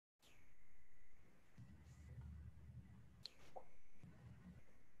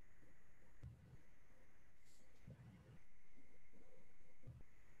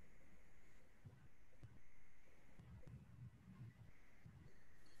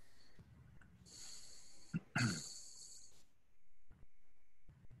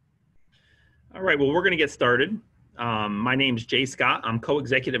All right, well, we're going to get started. My name's Jay Scott. I'm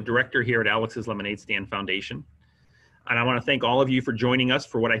co-executive director here at Alex's Lemonade Stand Foundation. And I want to thank all of you for joining us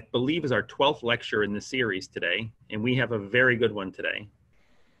for what I believe is our 12th lecture in the series today. And we have a very good one today.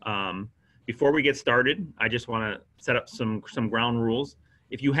 Before we get started, I just want to set up some ground rules.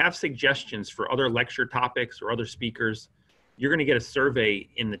 If you have suggestions for other lecture topics or other speakers, you're going to get a survey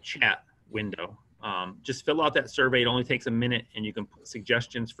in the chat window. Just fill out that survey. It only takes a minute, and you can put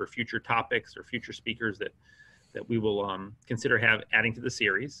suggestions for future topics or future speakers that we will consider adding to the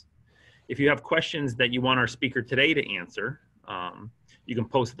series. If you have questions that you want our speaker today to answer, you can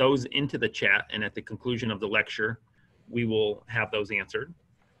post those into the chat, and at the conclusion of the lecture, we will have those answered.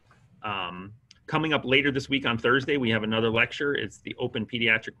 Coming up later this week on Thursday, we have another lecture. It's the Open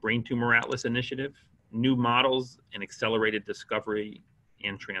Pediatric Brain Tumor Atlas Initiative, New Models and Accelerated Discovery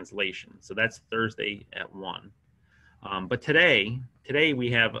and Translation. So that's Thursday at 1. But today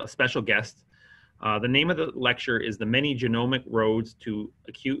we have a special guest. The name of the lecture is The Many Genomic Roads to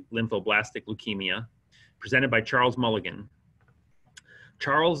Acute Lymphoblastic Leukemia, presented by Charles Mullighan.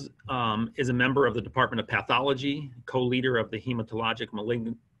 Charles is a member of the Department of Pathology, co-leader of the Hematologic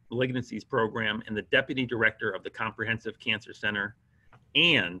Malignancies Program, and the Deputy Director of the Comprehensive Cancer Center,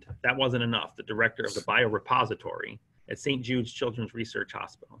 and that wasn't enough, the Director of the Biorepository at St. Jude's Children's Research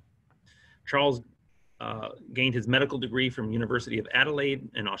Hospital. Charles gained his medical degree from University of Adelaide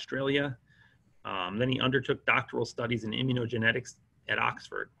in Australia. Then he undertook doctoral studies in immunogenetics at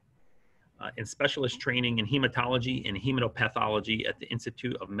Oxford and specialist training in hematology and hematopathology at the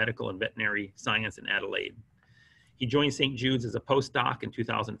Institute of Medical and Veterinary Science in Adelaide. He joined St. Jude's as a postdoc in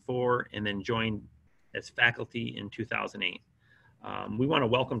 2004 and then joined as faculty in 2008. We want to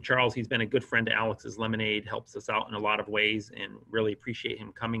welcome Charles. He's been a good friend to Alex's Lemonade, helps us out in a lot of ways, and really appreciate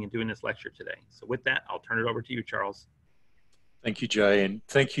him coming and doing this lecture today. So with that, I'll turn it over to you, Charles. Thank you, Jay, and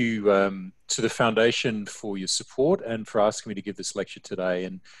thank you to the Foundation for your support and for asking me to give this lecture today.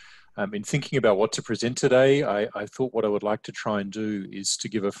 And in thinking about what to present today, I thought what I would like to try and do is to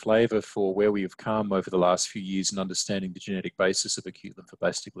give a flavour for where we have come over the last few years in understanding the genetic basis of acute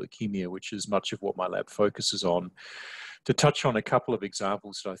lymphoblastic leukemia, which is much of what my lab focuses on, to touch on a couple of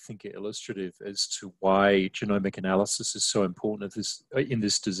examples that I think are illustrative as to why genomic analysis is so important in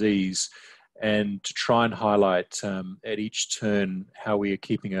this disease, and to try and highlight at each turn how we are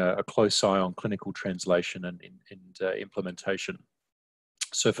keeping a close eye on clinical translation and implementation.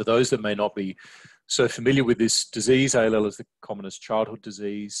 So for those that may not be so familiar with this disease, ALL is the commonest childhood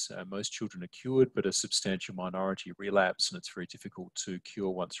disease. Most children are cured, but a substantial minority relapse, and it's very difficult to cure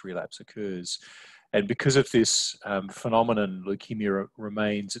once relapse occurs. And because of this phenomenon, leukemia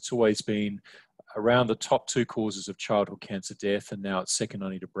remains, it's always been around the top 2 causes of childhood cancer death, and now it's second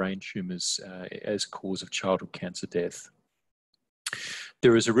only to brain tumours as cause of childhood cancer death.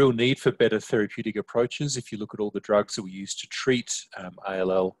 There is a real need for better therapeutic approaches. If you look at all the drugs that we use to treat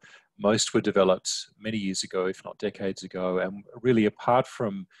ALL, most were developed many years ago, if not decades ago, and really apart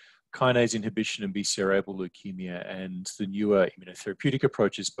from kinase inhibition and BCR-ABL leukemia and the newer immunotherapeutic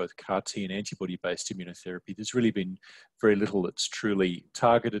approaches, both CAR-T and antibody-based immunotherapy, there's really been very little that's truly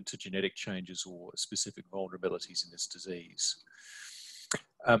targeted to genetic changes or specific vulnerabilities in this disease.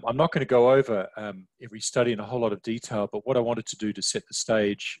 I'm not going to go over every study in a whole lot of detail, but what I wanted to do to set the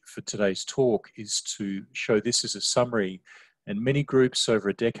stage for today's talk is to show this as a summary. And many groups over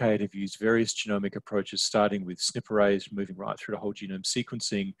a decade have used various genomic approaches, starting with SNP arrays, moving right through to whole genome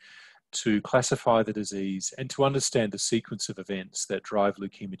sequencing, to classify the disease and to understand the sequence of events that drive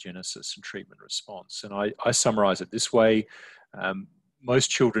leukemogenesis and treatment response. And I summarize it this way. Most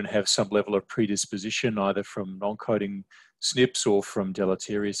children have some level of predisposition, either from non-coding SNPs or from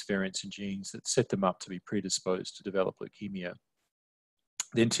deleterious variants in genes that set them up to be predisposed to develop leukemia.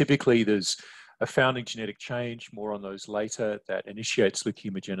 Then typically there's a founding genetic change, more on those later, that initiates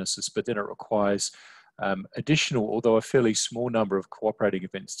leukemogenesis, but then it requires additional, although a fairly small number of cooperating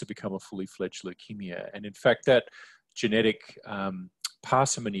events to become a fully fledged leukemia. And in fact, that genetic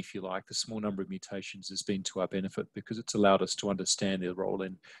parsimony, if you like, the small number of mutations has been to our benefit because it's allowed us to understand their role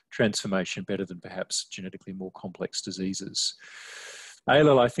in transformation better than perhaps genetically more complex diseases.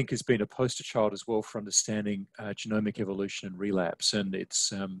 ALL, I think, has been a poster child as well for understanding genomic evolution and relapse, and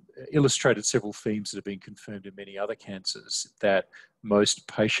it's illustrated several themes that have been confirmed in many other cancers, that most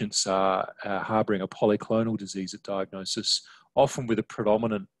patients are harbouring a polyclonal disease at diagnosis, often with a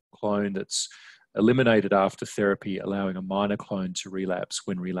predominant clone that's eliminated after therapy, allowing a minor clone to relapse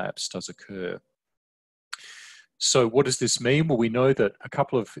when relapse does occur. So what does this mean? Well, we know that a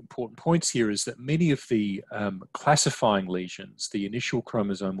couple of important points here is that many of the classifying lesions, the initial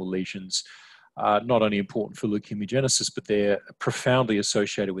chromosomal lesions, are not only important for leukemogenesis, but they're profoundly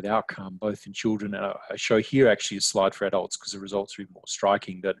associated with outcome, both in children. And I show here actually a slide for adults because the results are even more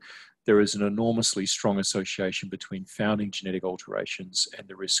striking, that there is an enormously strong association between founding genetic alterations and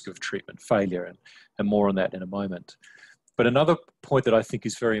the risk of treatment failure, and more on that in a moment. But another point that I think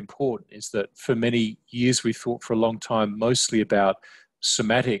is very important is that for many years we thought for a long time mostly about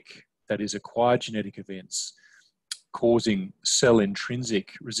somatic, that is acquired genetic events, causing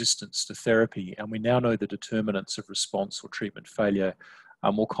cell-intrinsic resistance to therapy. And we now know the determinants of response or treatment failure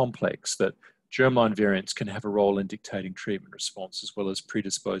are more complex, that germline variants can have a role in dictating treatment response as well as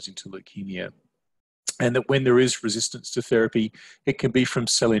predisposing to leukemia. And that when there is resistance to therapy, it can be from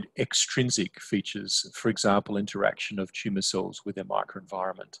cell-extrinsic features, for example, interaction of tumor cells with their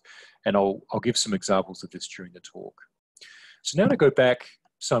microenvironment. And I'll give some examples of this during the talk. So now to go back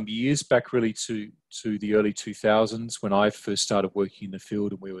some years back really to the early 2000s when I first started working in the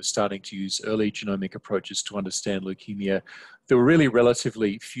field and we were starting to use early genomic approaches to understand leukemia, there were really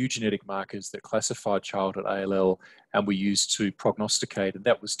relatively few genetic markers that classified childhood ALL and were used to prognosticate, and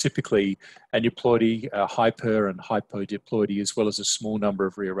that was typically aneuploidy, hyper and hypodiploidy, as well as a small number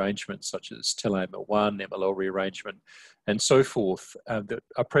of rearrangements such as telomer-1, MLL rearrangement, and so forth, that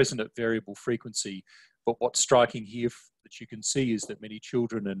are present at variable frequency. But what's striking here that you can see is that many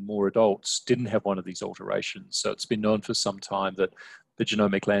children and more adults didn't have one of these alterations. So it's been known for some time that the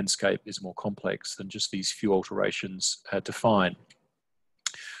genomic landscape is more complex than just these few alterations define.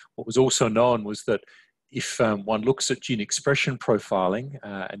 What was also known was that if one looks at gene expression profiling,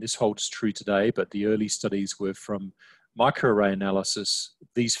 and this holds true today, but the early studies were from microarray analysis,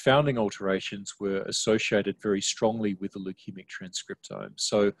 these founding alterations were associated very strongly with the leukemic transcriptome.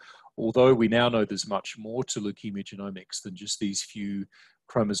 So although we now know there's much more to leukemia genomics than just these few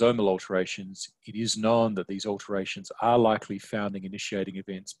chromosomal alterations, it is known that these alterations are likely founding initiating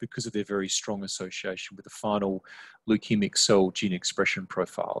events because of their very strong association with the final leukemic cell gene expression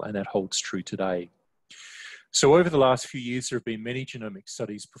profile, and that holds true today. So over the last few years, there have been many genomic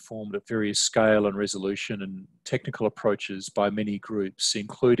studies performed at various scale and resolution and technical approaches by many groups,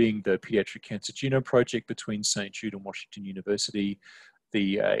 including the Pediatric Cancer Genome Project between St. Jude and Washington University,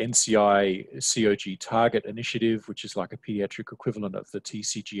 the NCI COG Target Initiative, which is like a pediatric equivalent of the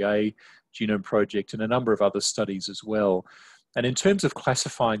TCGA Genome Project, and a number of other studies as well. And in terms of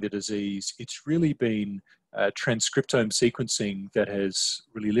classifying the disease, it's really been transcriptome sequencing that has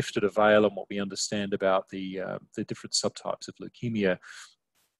really lifted a veil on what we understand about the different subtypes of leukemia.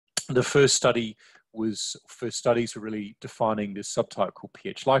 The first studies were really defining this subtype called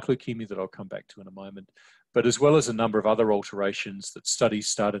PH-like leukemia that I'll come back to in a moment, but as well as a number of other alterations that studies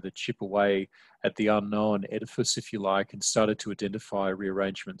started to chip away at the unknown edifice, if you like, and started to identify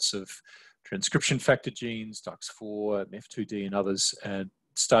rearrangements of transcription factor genes, DUX4, MEF2D and others, and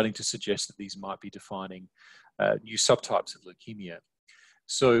starting to suggest that these might be defining new subtypes of leukemia.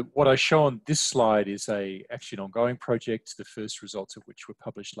 So what I show on this slide is actually an ongoing project, the first results of which were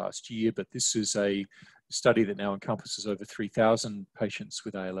published last year, but this is a study that now encompasses over 3,000 patients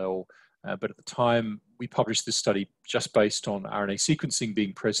with ALL. But at the time, we published this study just based on RNA sequencing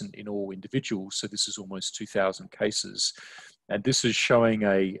being present in all individuals. So this is almost 2,000 cases. And this is showing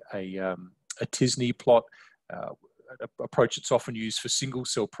a Tisney plot, approach that's often used for single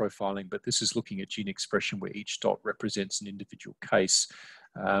cell profiling, but this is looking at gene expression where each dot represents an individual case.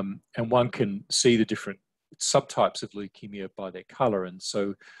 And one can see the different subtypes of leukemia by their color. And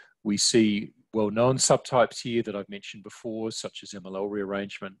so we see well-known subtypes here that I've mentioned before, such as MLL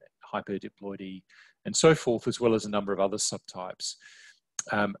rearrangement, hyperdiploidy, and so forth, as well as a number of other subtypes.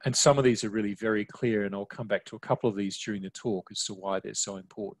 And some of these are really very clear, and I'll come back to a couple of these during the talk as to why they're so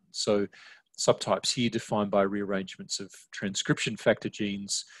important. So subtypes here defined by rearrangements of transcription factor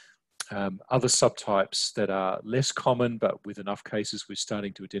genes, other subtypes that are less common, but with enough cases we're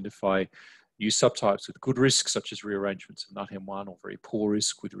starting to identify new subtypes with good risk, such as rearrangements of NUTM1, or very poor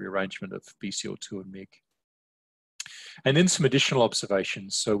risk with rearrangement of BCL2 and MYC. And then some additional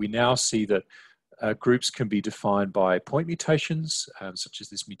observations. So we now see that groups can be defined by point mutations, such as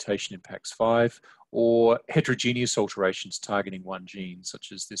this mutation in PAX5, or heterogeneous alterations targeting one gene,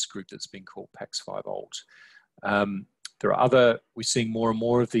 such as this group that's been called PAX5-ALT. We're seeing more and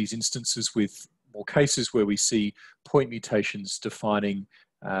more of these instances with more cases where we see point mutations defining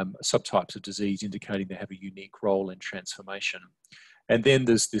subtypes of disease, indicating they have a unique role in transformation. And then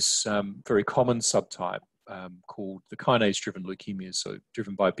there's this very common subtype called the kinase-driven leukemia, so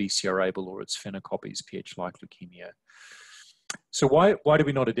driven by BCR-ABL or its phencopies, PH-like leukemia. So why did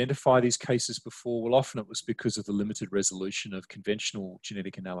we not identify these cases before? Well, often it was because of the limited resolution of conventional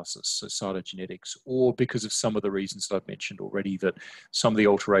genetic analysis, so cytogenetics, or because of some of the reasons that I've mentioned already, that some of the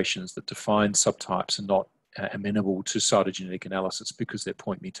alterations that define subtypes are not amenable to cytogenetic analysis because they're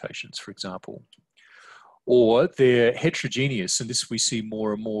point mutations, for example. Or they're heterogeneous, and this we see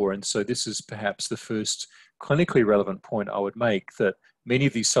more and more. And so this is perhaps the first clinically relevant point I would make, that many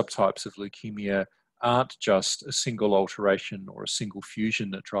of these subtypes of leukemia aren't just a single alteration or a single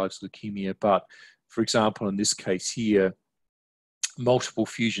fusion that drives leukemia, but, for example, in this case here, multiple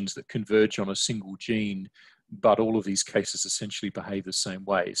fusions that converge on a single gene, but all of these cases essentially behave the same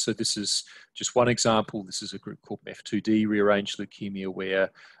way. So this is just one example. This is a group called MEF2D rearranged leukemia, where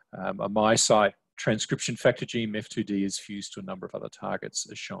a myocyte transcription factor gene, MEF2D, is fused to a number of other targets,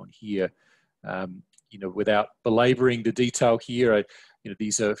 as shown here. Without belaboring the detail here,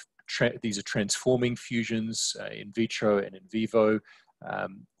 these are transforming fusions in vitro and in vivo.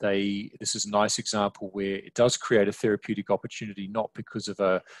 This is a nice example where it does create a therapeutic opportunity, not because of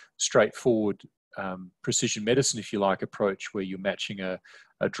a straightforward precision medicine, if you like, approach where you're matching a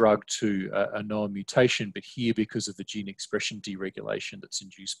drug to a known mutation, but here because of the gene expression deregulation that's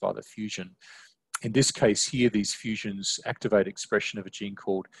induced by the fusion. In this case here, these fusions activate expression of a gene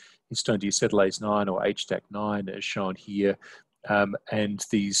called histone deacetylase 9, or HDAC9, as shown here. And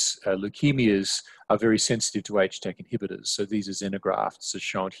these leukemias are very sensitive to HDAC inhibitors. So these are xenografts, as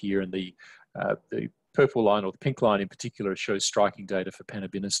shown here, and the purple line, or the pink line in particular, shows striking data for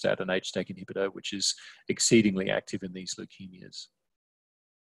panabinostat, an HDAC inhibitor, which is exceedingly active in these leukemias.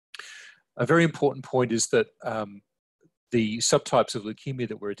 A very important point is that the subtypes of leukemia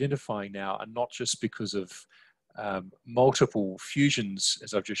that we're identifying now are not just because of multiple fusions,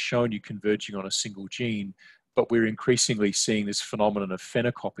 as I've just shown you, converging on a single gene, but we're increasingly seeing this phenomenon of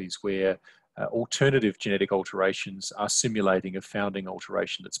phenocopies where alternative genetic alterations are simulating a founding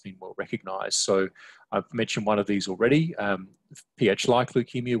alteration that's been well recognized. So I've mentioned one of these already, pH-like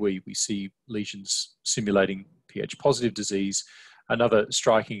leukemia, where we see lesions simulating pH-positive disease. Another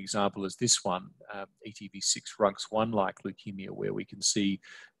striking example is this one, ETV6-RUNX1-like leukemia, where we can see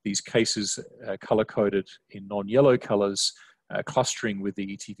these cases color-coded in non-yellow colors, clustering with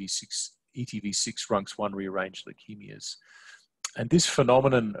the ETV6-RUNX1 rearranged leukemias. And this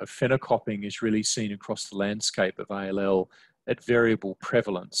phenomenon of phenocopying is really seen across the landscape of ALL at variable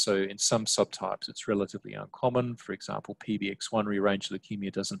prevalence. So in some subtypes, it's relatively uncommon. For example, PBX1 rearranged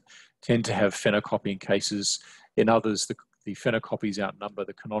leukemia doesn't tend to have phenocopying cases. In others, the phenocopies outnumber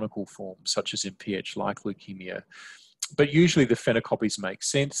the canonical forms, such as in pH-like leukemia. But usually the phenocopies make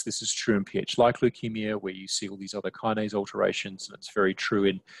sense. This is true in pH-like leukemia, where you see all these other kinase alterations, and it's very true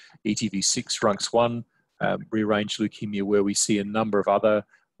in ETV6-RUNX1 rearranged leukemia, where we see a number of other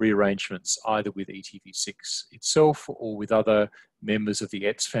rearrangements, either with ETV6 itself or with other members of the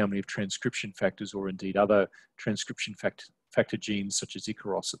ETS family of transcription factors, or indeed other transcription factor genes such as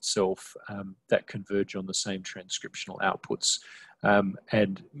Icaros itself that converge on the same transcriptional outputs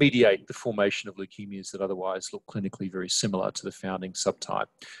and mediate the formation of leukemias that otherwise look clinically very similar to the founding subtype.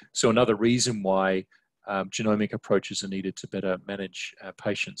 So another reason why genomic approaches are needed to better manage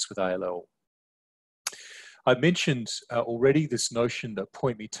patients with ALL. I mentioned already this notion that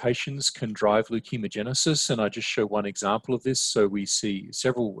point mutations can drive leukemogenesis, and I just show one example of this. So we see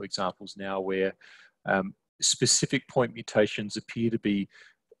several examples now where specific point mutations appear to be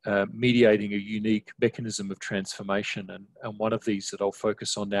mediating a unique mechanism of transformation. And one of these that I'll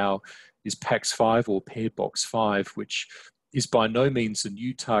focus on now is PAX5, or paired box 5, which is by no means a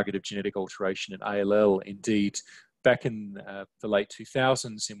new target of genetic alteration in ALL. Indeed, back in the late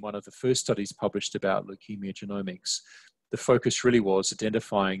 2000s, in one of the first studies published about leukemia genomics, the focus really was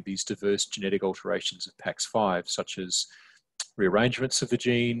identifying these diverse genetic alterations of PAX5, such as rearrangements of the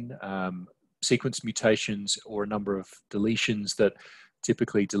gene, sequence mutations, or a number of deletions that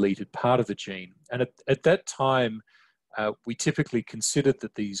typically deleted part of the gene. And at that time, we typically considered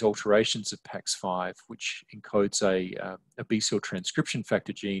that these alterations of PAX5, which encodes a B-cell transcription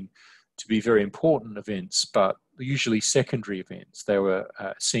factor gene, to be very important events, but usually secondary events. They were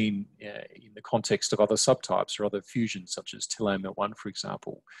seen in the context of other subtypes or other fusions, such as telomer-1, for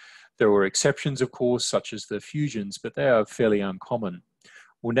example. There were exceptions, of course, such as the fusions, but they are fairly uncommon.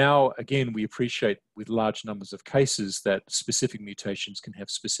 Well, now, again, we appreciate with large numbers of cases that specific mutations can have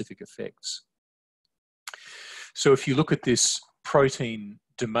specific effects. So if you look at this protein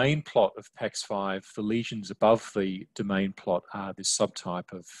domain plot of PAX5, the lesions above the domain plot are this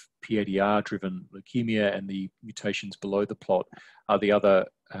subtype of PADR-driven leukemia, and the mutations below the plot are the other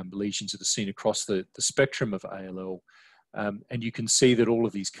lesions that are seen across the spectrum of ALL. And you can see that all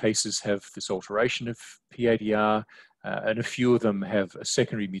of these cases have this alteration of PADR, and a few of them have a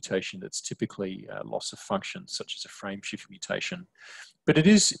secondary mutation that's typically loss of function, such as a frame shift mutation. But it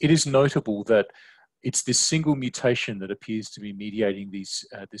is notable that it's this single mutation that appears to be mediating this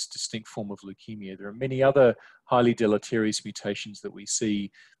distinct form of leukemia. There are many other highly deleterious mutations that we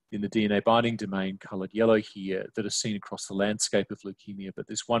see in the DNA binding domain, colored yellow here, that are seen across the landscape of leukemia, but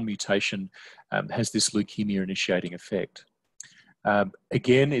this one mutation has this leukemia initiating effect.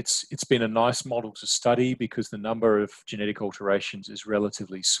 Again, it's been a nice model to study because the number of genetic alterations is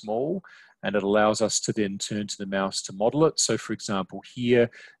relatively small, and it allows us to then turn to the mouse to model it. So for example,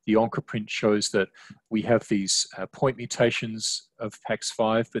 here, the oncoprint shows that we have these point mutations of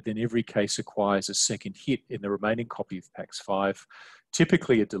PAX5, but then every case acquires a second hit in the remaining copy of PAX5,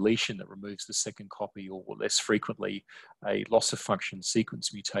 typically a deletion that removes the second copy, or less frequently, a loss of function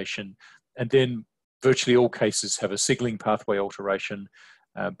sequence mutation. And then virtually all cases have a signaling pathway alteration,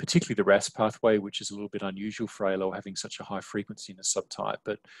 particularly the RAS pathway, which is a little bit unusual for ALL having such a high frequency in a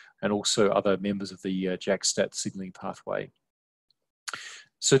subtype, and also other members of the JAK-STAT signaling pathway.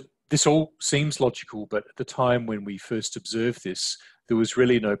 So this all seems logical, but at the time when we first observed this, there was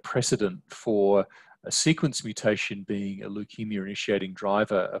really no precedent for a sequence mutation being a leukemia initiating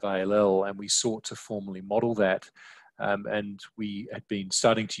driver of ALL, and we sought to formally model that. And we had been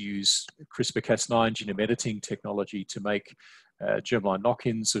starting to use CRISPR-Cas9 genome editing technology to make germline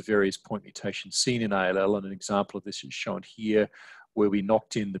knock-ins of various point mutations seen in ALL, and an example of this is shown here, where we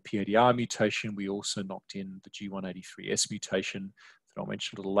knocked in the PADR mutation. We also knocked in the G183S mutation that I'll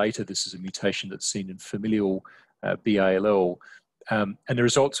mention a little later. This is a mutation that's seen in familial B-ALL. And the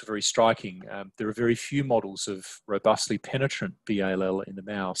results are very striking. There are very few models of robustly penetrant B-ALL in the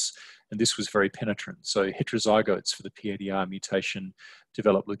mouse, and this was very penetrant. So heterozygotes for the PADR mutation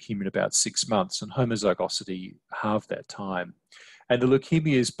developed leukemia in about 6 months, and homozygosity halved that time. And the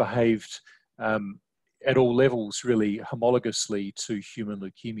leukemias behaved at all levels really homologously to human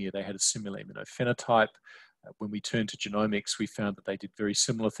leukemia. They had a similar immunophenotype. When we turned to genomics, we found that they did very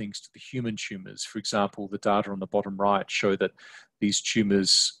similar things to the human tumors. For example, the data on the bottom right show that these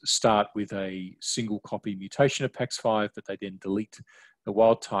tumors start with a single copy mutation of PAX5, but they then delete the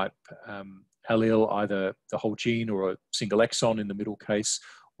wild type allele, either the whole gene or a single exon in the middle case,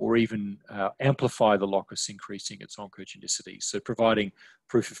 or even amplify the locus, increasing its oncogenicity. So providing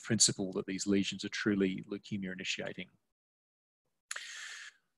proof of principle that these lesions are truly leukemia initiating.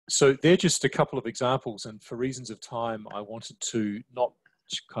 So they're just a couple of examples, and for reasons of time, I wanted to not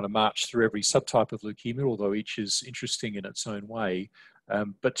kind of march through every subtype of leukemia, although each is interesting in its own way,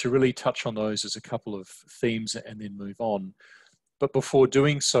 but to really touch on those as a couple of themes and then move on. But before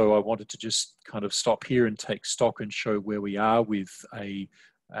doing so, I wanted to just kind of stop here and take stock and show where we are with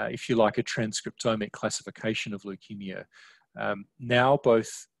if you like, a transcriptomic classification of leukemia. Now,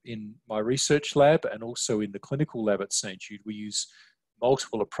 both in my research lab and also in the clinical lab at St. Jude, we use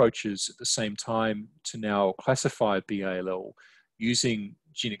multiple approaches at the same time to now classify B-ALL using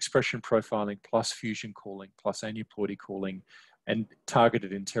gene expression profiling plus fusion calling plus aneuploidy calling and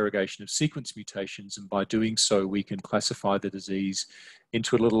targeted interrogation of sequence mutations. And by doing so, we can classify the disease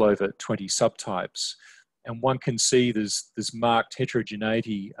into a little over 20 subtypes. And one can see there's marked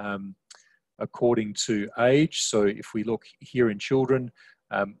heterogeneity according to age. So if we look here in children,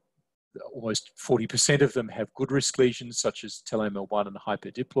 almost 40% of them have good risk lesions such as telomere-1 and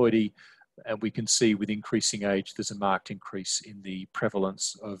hyperdiploidy, and we can see with increasing age there's a marked increase in the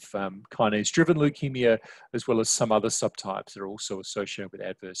prevalence of kinase-driven leukemia, as well as some other subtypes that are also associated with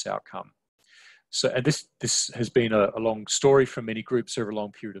adverse outcome. So, and this has been a long story from many groups over a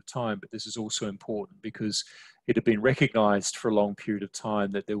long period of time, but this is also important because it had been recognized for a long period of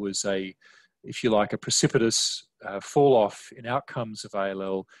time that there was a, if you like, a precipitous fall off in outcomes of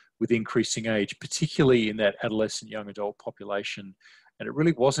ALL with increasing age, particularly in that adolescent young adult population. And it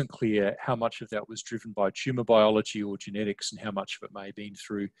really wasn't clear how much of that was driven by tumor biology or genetics, and how much of it may have been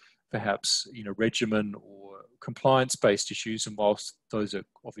through perhaps, you know, regimen or compliance-based issues. And whilst those are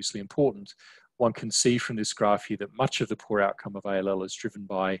obviously important, one can see from this graph here that much of the poor outcome of ALL is driven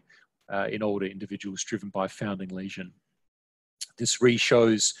by, in older individuals, driven by founding lesion. This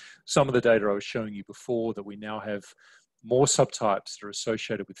re-shows some of the data I was showing you before, that we now have more subtypes that are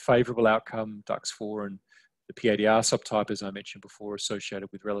associated with favorable outcome, DUX4 and the PADR subtype, as I mentioned before, associated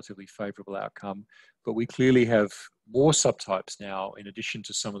with relatively favorable outcome. But we clearly have more subtypes now, in addition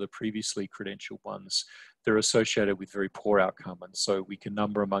to some of the previously credentialed ones, that are associated with very poor outcome. And so we can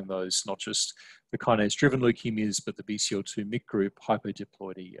number among those not just the kinase-driven leukemias, but the BCL2 MYC group,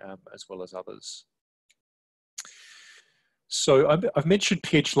 hypodiploidy, as well as others. So I've mentioned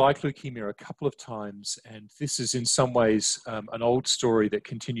PH-like leukemia a couple of times, and this is in some ways an old story that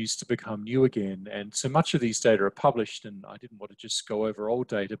continues to become new again. And so much of these data are published, and I didn't want to just go over old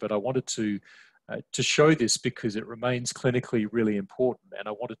data, but I wanted to show this because it remains clinically really important. And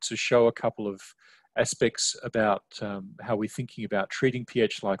I wanted to show a couple of aspects about how we're thinking about treating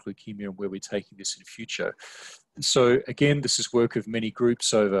PH-like leukemia and where we're taking this in future. So again, this is work of many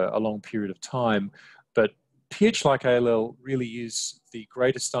groups over a long period of time, but PH-like ALL really is the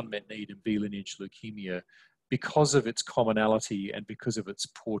greatest unmet need in B lineage leukemia because of its commonality and because of its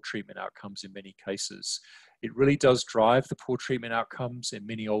poor treatment outcomes in many cases. It really does drive the poor treatment outcomes in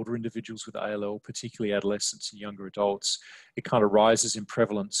many older individuals with ALL, particularly adolescents and younger adults. It kind of rises in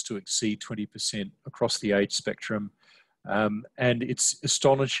prevalence to exceed 20% across the age spectrum. And it's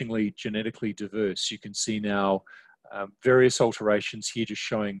astonishingly genetically diverse. You can see now various alterations here just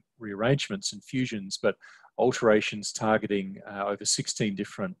showing rearrangements and fusions, but alterations targeting over 16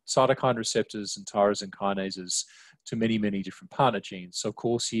 different cytokine receptors and tyrosine kinases to many, many different partner genes. So of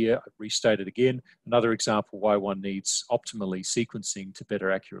course here, I've restated again, another example why one needs optimally sequencing to better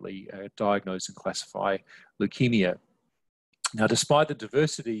accurately diagnose and classify leukemia. Now, despite the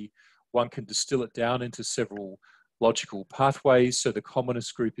diversity, one can distill it down into several logical pathways. So the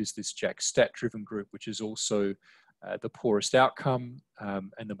commonest group is this JAK-STAT-driven group, which is also the poorest outcome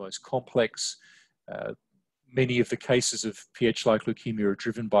and the most complex. Many of the cases of PH-like leukemia are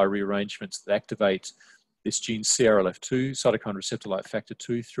driven by rearrangements that activate this gene CRLF2, cytokine receptor-like factor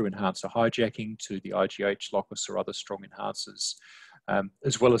 2, through enhancer hijacking to the IGH locus or other strong enhancers,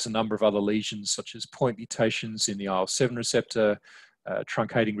 as well as a number of other lesions such as point mutations in the IL-7 receptor,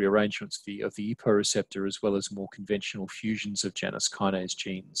 truncating rearrangements of the EPO receptor, as well as more conventional fusions of Janus kinase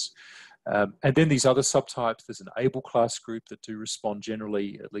genes. And then these other subtypes, there's an ABL class group that do respond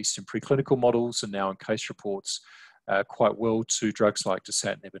generally, at least in preclinical models and now in case reports, quite well to drugs like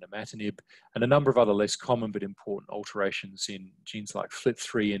dasatinib and imatinib, and a number of other less common but important alterations in genes like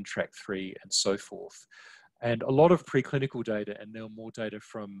FLT3 and TRAC3 and so forth. And a lot of preclinical data and now more data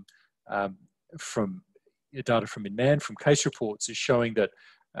from in-man, from case reports, is showing that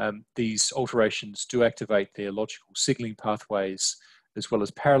these alterations do activate their logical signaling pathways, as well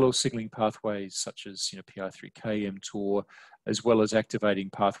as parallel signaling pathways such as PI3K, mTOR, as well as activating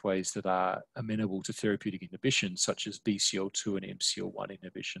pathways that are amenable to therapeutic inhibition, such as BCL2 and MCL1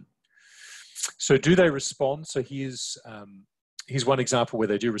 inhibition. So do they respond? So here's one example where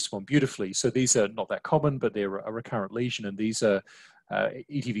they do respond beautifully. So these are not that common, but they're a recurrent lesion, and these are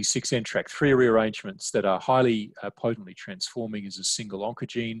ETV6 and TRAC3 rearrangements that are highly potently transforming as a single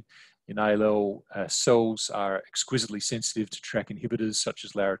oncogene. In ALL, cells are exquisitely sensitive to TRAC inhibitors such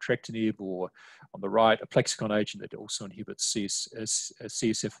as larotrectinib, or on the right, a plexicon agent that also inhibits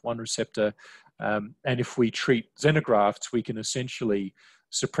CSF1 receptor. And if we treat xenografts, we can essentially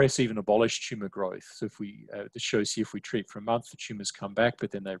suppress, even abolish tumor growth. So if we, this shows here, if we treat for a month, the tumors come back, but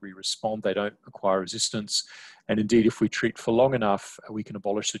then they re-respond, they don't acquire resistance. And indeed, if we treat for long enough, we can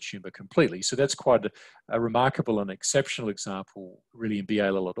abolish the tumor completely. So that's quite a remarkable and exceptional example, really, in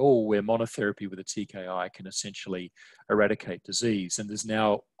B-ALL at all, where monotherapy with a TKI can essentially eradicate disease. And there's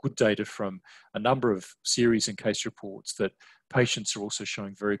now good data from a number of series and case reports that patients are also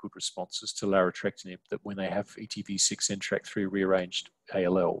showing very good responses to larotrectinib that when they have ETV6 and TRAC3 rearranged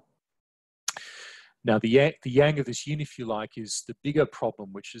ALL. Now, the yang of this yin, if you like, is the bigger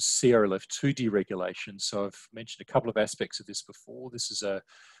problem, which is CRLF2 deregulation. So I've mentioned a couple of aspects of this before. This is a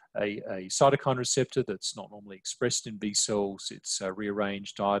cytokine receptor that's not normally expressed in B cells. It's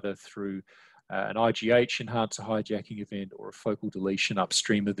rearranged either through an IGH enhancer hijacking event or a focal deletion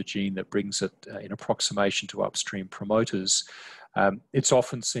upstream of the gene that brings it in approximation to upstream promoters. It's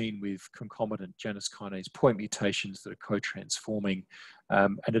often seen with concomitant Janus kinase point mutations that are co-transforming,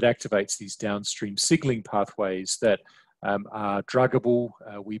 and it activates these downstream signaling pathways that are druggable,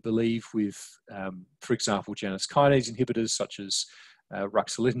 we believe, with, for example, Janus kinase inhibitors such as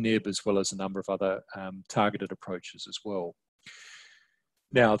ruxolitinib, as well as a number of other targeted approaches as well.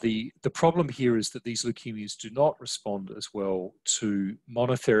 Now, the problem here is that these leukemias do not respond as well to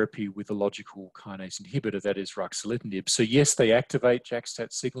monotherapy with a logical kinase inhibitor, that is ruxolitinib. So yes, they activate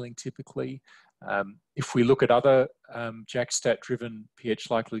JAK-STAT signaling typically. If we look at other JAK-STAT-driven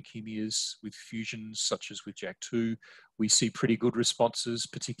PH-like leukemias with fusions, such as with JAK2, we see pretty good responses,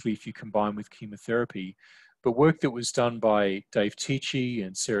 particularly if you combine with chemotherapy. But work that was done by Dave Tichy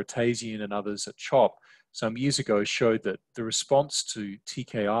and Sarah Tazian and others at CHOP some years ago showed that the response to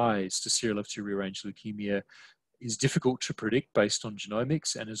TKIs, to CRLF2 rearranged leukemia, is difficult to predict based on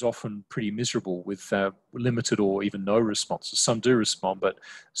genomics and is often pretty miserable with limited or even no responses. Some do respond, but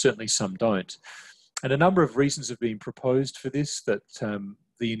certainly some don't. And a number of reasons have been proposed for this, that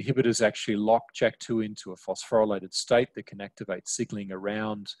the inhibitors actually lock JAK2 into a phosphorylated state that can activate signaling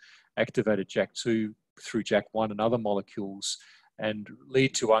around activated JAK2 through JAK1 and other molecules, and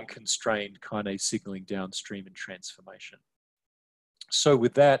lead to unconstrained kinase signaling downstream in transformation. So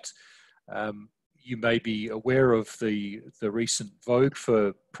with that, you may be aware of the recent vogue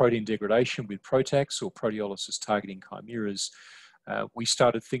for protein degradation with PROTACs, or proteolysis targeting chimeras. We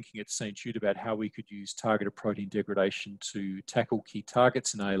started thinking at St. Jude about how we could use targeted protein degradation to tackle key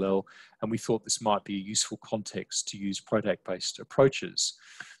targets in ALL, and we thought this might be a useful context to use PROTAC-based approaches.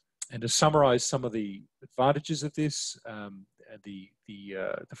 And to summarize some of the advantages of this, the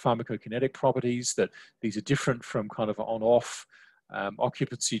pharmacokinetic properties, that these are different from kind of on-off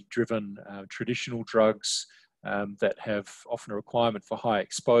occupancy-driven traditional drugs that have often a requirement for high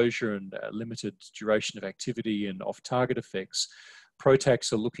exposure and limited duration of activity and off-target effects.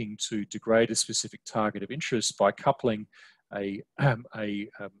 PROTACs are looking to degrade a specific target of interest by coupling a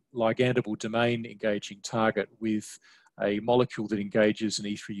ligandable domain engaging target with a molecule that engages an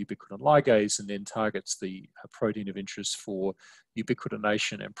E3 ubiquitin ligase and then targets the protein of interest for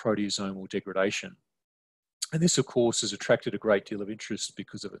ubiquitination and proteasomal degradation. And this, of course, has attracted a great deal of interest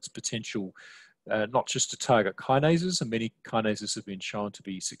because of its potential not just to target kinases, and many kinases have been shown to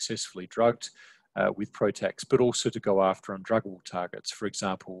be successfully drugged with PROTACs, but also to go after undruggable targets, for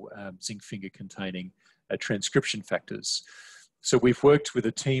example, zinc finger-containing transcription factors. So we've worked with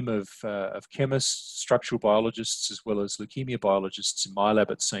a team of chemists, structural biologists, as well as leukemia biologists in my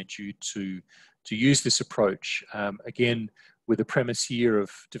lab at St. Jude to use this approach, again, with the premise here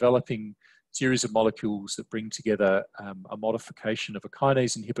of developing series of molecules that bring together a modification of a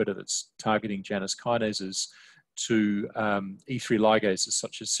kinase inhibitor that's targeting Janus kinases to E3 ligases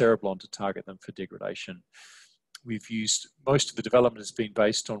such as cereblon to target them for degradation. We've used, most of the development has been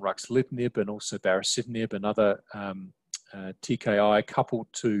based on ruxolitinib and also baricitinib and other TKI coupled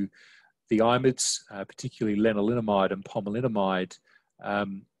to the IMiDs, particularly lenalidomide and pomalidomide,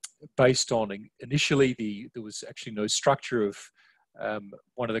 based on initially there was actually no structure of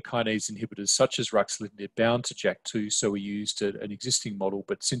one of the kinase inhibitors such as ruxolitinib bound to JAK2, so we used an existing model,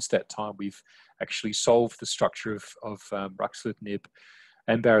 but since that time we've actually solved the structure of ruxolitinib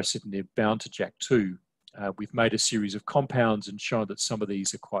and baricitinib bound to JAK2. We've made a series of compounds and shown that some of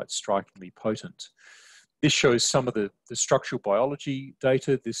these are quite strikingly potent. This shows some of the structural biology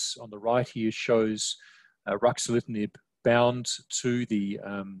data. This on the right here shows ruxolitinib bound to the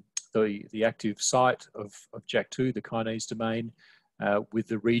active site of JAK2, the kinase domain, with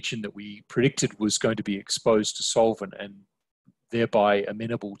the region that we predicted was going to be exposed to solvent and thereby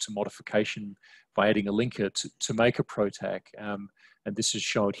amenable to modification by adding a linker to make a PROTAC. And this is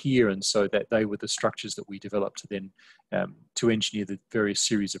shown here, and so that they were the structures that we developed to then to engineer the various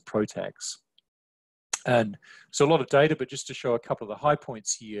series of PROTACs. And so a lot of data, but just to show a couple of the high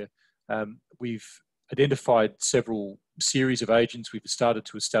points here, we've identified several series of agents. We've started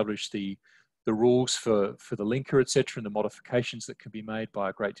to establish the rules for the linker, etc., and the modifications that can be made by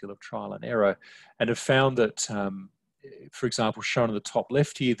a great deal of trial and error, and have found that, for example, shown on the top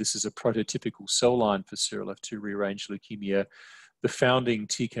left here, this is a prototypical cell line for CRLF2 rearranged leukemia. The founding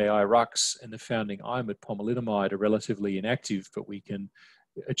TKI Rux and the founding IMiD pomalidomide are relatively inactive, but we can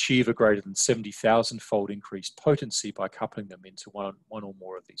achieve a greater than 70,000-fold increased potency by coupling them into one or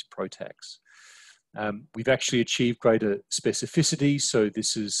more of these PROTACs. We've actually achieved greater specificity, so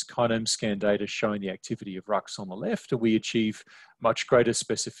this is kinome scan data showing the activity of Rux on the left, and we achieve much greater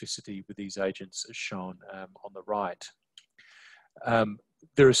specificity with these agents as shown on the right.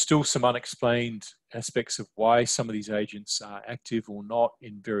 There are still some unexplained aspects of why some of these agents are active or not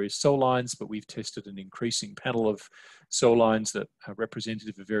in various cell lines, but we've tested an increasing panel of cell lines that are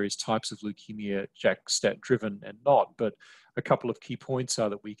representative of various types of leukemia, JAK-STAT driven and not. But a couple of key points are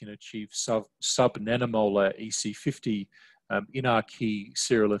that we can achieve sub-nanomolar EC50 in our key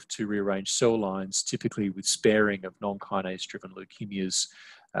CRLF2 rearranged cell lines, typically with sparing of non-kinase driven leukemias.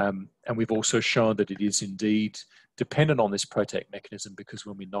 And we've also shown that it is indeed dependent on this PROTAC mechanism, because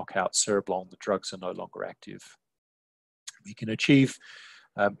when we knock out cereblon, the drugs are no longer active. We can achieve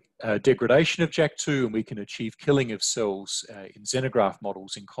degradation of JAK2, and we can achieve killing of cells in xenograft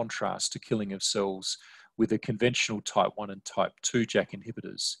models, in contrast to killing of cells with a conventional type 1 and type 2 JAK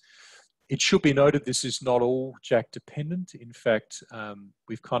inhibitors. It should be noted this is not all JAK dependent. In fact,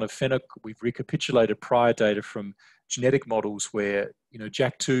 we've recapitulated prior data from genetic models where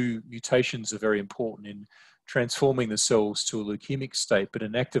JAK2 mutations are very important in transforming the cells to a leukemic state, but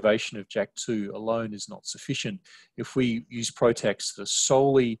an activation of JAK2 alone is not sufficient. If we use PROTACs that are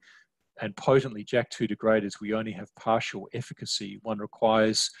solely and potently JAK2 degraders, we only have partial efficacy. One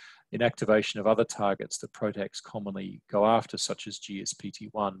requires inactivation of other targets that PROTACs commonly go after, such as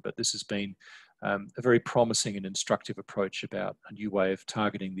GSPT1. But this has been a very promising and instructive approach about a new way of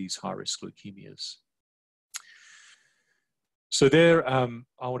targeting these high-risk leukemias. So there, I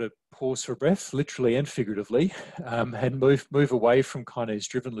want to pause for breath, literally and figuratively, and move away from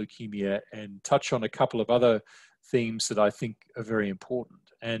kinase-driven leukemia and touch on a couple of other themes that I think are very important.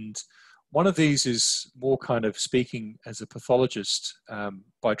 And one of these is more kind of speaking as a pathologist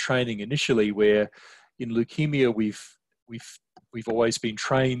by training initially, where in leukemia we've always been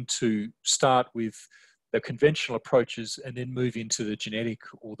trained to start with the conventional approaches and then move into the genetic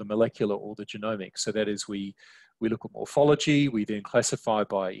or the molecular or the genomic. So that is, we look at morphology, we then classify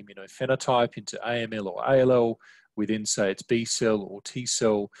by immunophenotype into AML or ALL, we then say it's B cell or T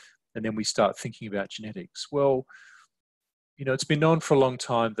cell, and then we start thinking about genetics. Well, it's been known for a long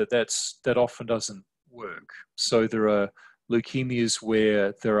time that that often doesn't work. So there are leukemias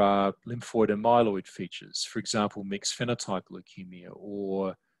where there are lymphoid and myeloid features, for example, mixed phenotype leukemia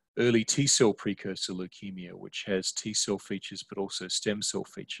or early T cell precursor leukemia, which has T cell features but also stem cell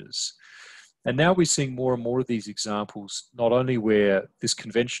features. And now we're seeing more and more of these examples, not only where this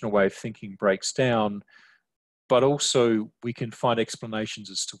conventional way of thinking breaks down, but also we can find explanations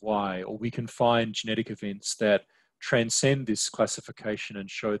as to why, or we can find genetic events that transcend this classification and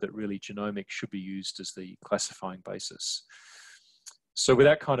show that really genomics should be used as the classifying basis. So with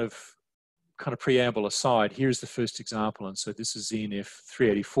that kind of preamble aside, here's the first example. And so this is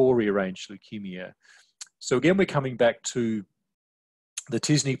ZNF384 rearranged leukemia. So again, we're coming back to the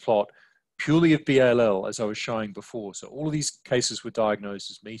Tisney plot purely of BALL, as I was showing before. So all of these cases were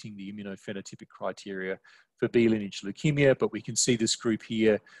diagnosed as meeting the immunophenotypic criteria for B lineage leukemia, but we can see this group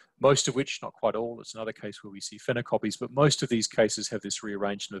here, most of which, not quite all, it's another case where we see phenocopies, but most of these cases have this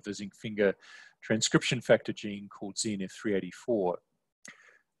rearrangement of the zinc finger transcription factor gene called ZNF384.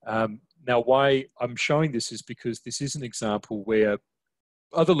 Now, why I'm showing this is because this is an example where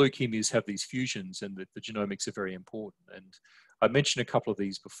other leukemias have these fusions and the genomics are very important. And I mentioned a couple of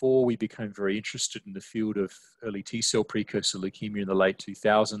these before. We became very interested in the field of early T cell precursor leukemia in the late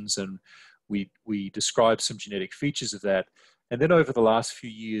 2000s, and we described some genetic features of that. And then over the last few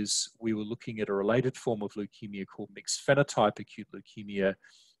years, we were looking at a related form of leukemia called mixed phenotype acute leukemia,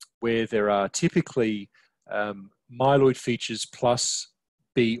 where there are typically myeloid features plus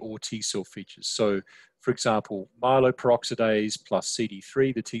B or T cell features. So, for example, myeloperoxidase plus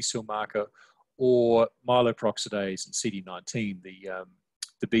CD3, the T cell marker, or myeloperoxidase and CD19,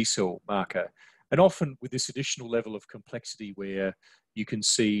 the B cell marker. And often with this additional level of complexity where you can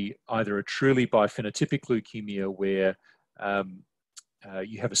see either a truly biphenotypic leukemia where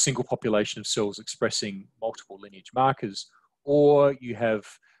you have a single population of cells expressing multiple lineage markers, or you have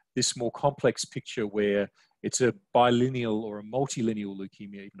this more complex picture where it's a bilineal or a multilineal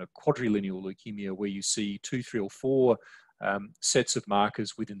leukemia, even a quadrilineal leukemia, where you see 2, 3, or 4 sets of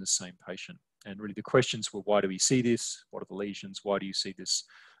markers within the same patient. And really the questions were, why do we see this? What are the lesions? Why do you see this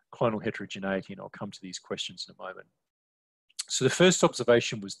clonal heterogeneity? And I'll come to these questions in a moment. So the first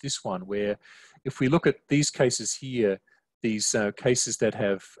observation was this one, where if we look at these cases here, these cases that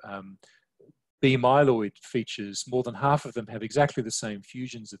have B myeloid features, more than half of them have exactly the same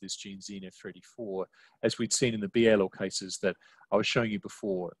fusions of this gene ZNF384 as we'd seen in the BALL cases that I was showing you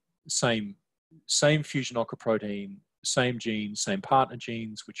before. Same fusion oncoprotein, same genes, same partner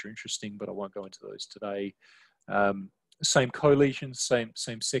genes, which are interesting, but I won't go into those today. Same co-lesions,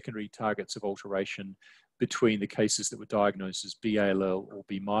 same secondary targets of alteration between the cases that were diagnosed as BALL or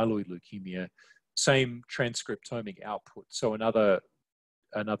B myeloid leukemia, same transcriptomic output. So another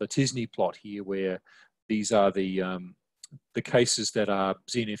Tisney plot here where these are the cases that are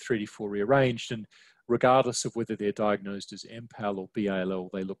ZNF384 rearranged, and regardless of whether they're diagnosed as MPAL or BALL,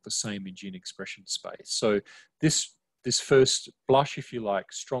 they look the same in gene expression space. So this first blush, if you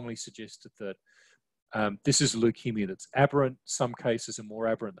like, strongly suggested that this is a leukemia that's aberrant. Some cases are more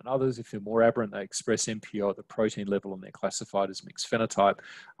aberrant than others. If they're more aberrant, they express MPO at the protein level and they're classified as mixed phenotype.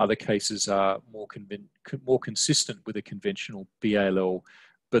 Other cases are more consistent with a conventional BALL,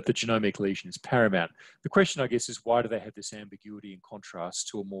 but the genomic lesion is paramount. The question, I guess, is why do they have this ambiguity in contrast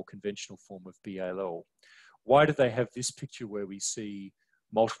to a more conventional form of BALL? Why do they have this picture where we see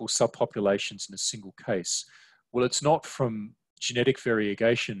multiple subpopulations in a single case? Well, it's not from genetic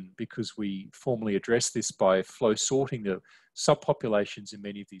variegation, because we formally address this by flow sorting the subpopulations in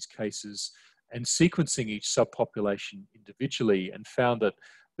many of these cases and sequencing each subpopulation individually, and found that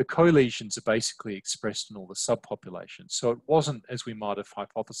the co-lesions are basically expressed in all the subpopulations. So it wasn't, as we might have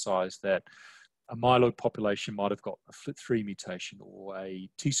hypothesized, that a myeloid population might have got a FLT3 mutation, or a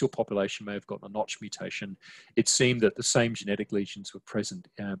T cell population may have gotten a Notch mutation. It seemed that the same genetic lesions were present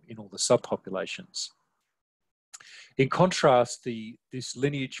in all the subpopulations. In contrast, this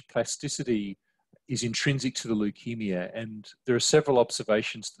lineage plasticity is intrinsic to the leukemia, and there are several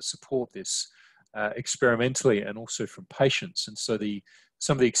observations that support this experimentally and also from patients. And so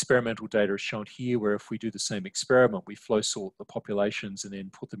some of the experimental data is shown here, where if we do the same experiment, we flow sort the populations and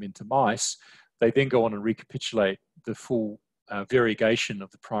then put them into mice, they then go on and recapitulate the full variegation of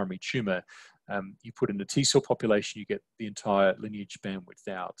the primary tumor. You put in a T cell population, you get the entire lineage bandwidth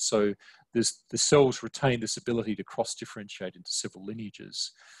out. So the cells retain this ability to cross-differentiate into several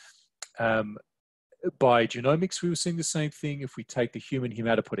lineages. By genomics, we were seeing the same thing. If we take the human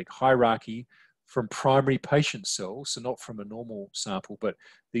hematopoietic hierarchy from primary patient cells, so not from a normal sample, but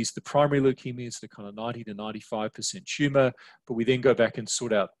the primary leukemias, the kind of 90 to 95% tumor, but we then go back and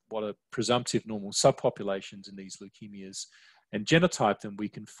sort out what are presumptive normal subpopulations in these leukemias and genotype them, we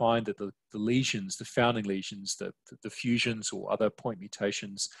can find that the lesions, the founding lesions, the fusions or other point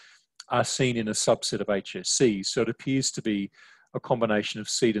mutations are seen in a subset of HSCs. So it appears to be a combination of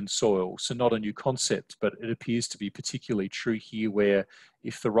seed and soil. So not a new concept, but it appears to be particularly true here, where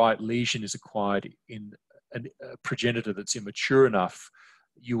if the right lesion is acquired in a progenitor that's immature enough,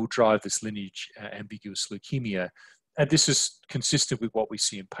 you will drive this lineage ambiguous leukemia. And this is consistent with what we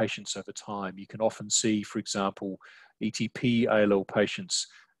see in patients over time. You can often see, for example, ETP ALL patients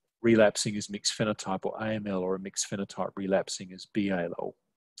relapsing as mixed phenotype or AML, or a mixed phenotype relapsing as BALL.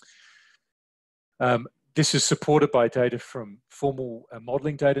 This is supported by data from formal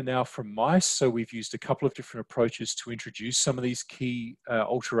modeling data now from mice. So we've used a couple of different approaches to introduce some of these key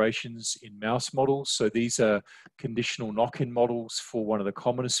alterations in mouse models. So these are conditional knock-in models for one of the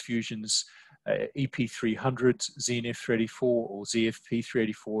commonest fusions, EP300 ZNF384, or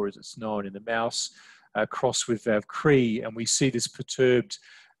ZFP384 as it's known in the mouse, crossed with VAV-CRE, and we see this perturbed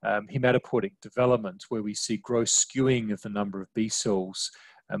hematopoietic development, where we see gross skewing of the number of B cells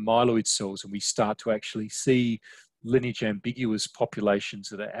and myeloid cells, and we start to actually see lineage ambiguous populations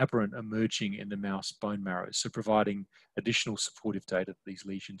that are aberrant emerging in the mouse bone marrow, so providing additional supportive data that these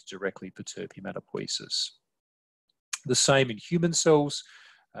lesions directly perturb hematopoiesis. The same in human cells.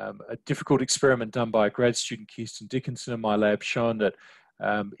 A difficult experiment done by a grad student, Kirsten Dickinson, in my lab, shown that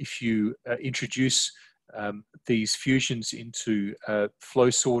if you introduce these fusions into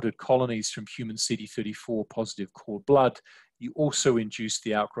flow-sorted colonies from human CD34 positive cord blood, you also induce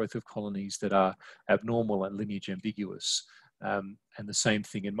the outgrowth of colonies that are abnormal and lineage ambiguous. And the same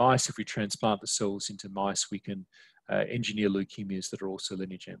thing in mice. If we transplant the cells into mice, we can engineer leukemias that are also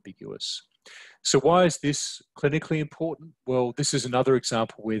lineage ambiguous. So why is this clinically important? Well, this is another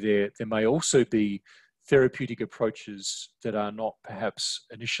example where there may also be therapeutic approaches that are not perhaps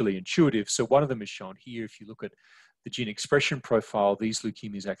initially intuitive. So one of them is shown here. If you look at the gene expression profile, these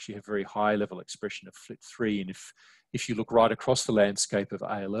leukemias actually have very high level expression of FLT3. And if you look right across the landscape of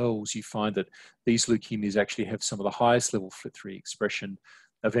ALLs, you find that these leukemias actually have some of the highest level FLT3 expression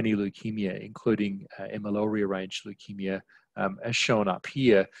of any leukemia, including MLL rearranged leukemia, as shown up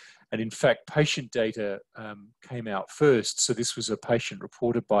here. And in fact, patient data came out first. So this was a patient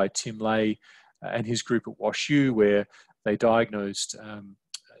reported by Tim Lay and his group at WashU, where they diagnosed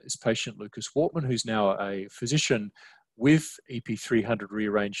this patient, Lucas Wortman, who's now a physician, with EP300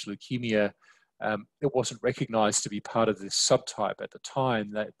 rearranged leukemia. It wasn't recognized to be part of this subtype at the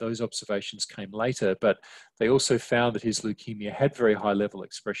time. Those observations came later, but they also found that his leukemia had very high level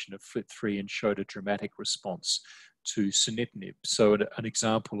expression of FLT3 and showed a dramatic response to sunitinib. So an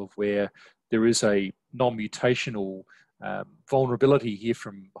example of where there is a non-mutational vulnerability here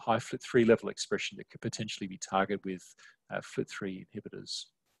from high FLT3 level expression that could potentially be targeted with FLT3 inhibitors.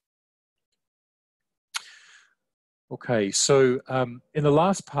 Okay, so in the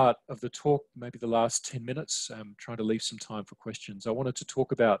last part of the talk, maybe the last 10 minutes, trying to leave some time for questions, I wanted to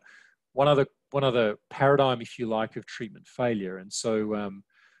talk about one other paradigm, if you like, of treatment failure. And so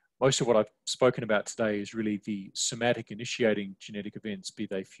most of what I've spoken about today is really the somatic initiating genetic events, be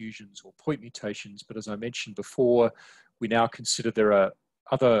they fusions or point mutations. But as I mentioned before, we now consider there are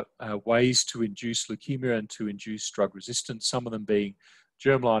other ways to induce leukemia and to induce drug resistance, some of them being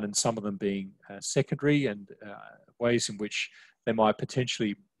germline and some of them being secondary, and ways in which they might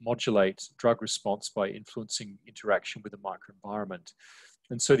potentially modulate drug response by influencing interaction with the microenvironment.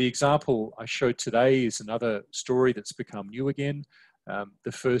 And so the example I showed today is another story that's become new again.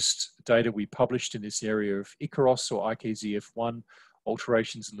 The first data we published in this area of Icaros or IKZF1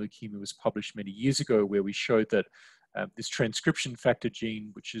 alterations in leukemia was published many years ago, where we showed that this transcription factor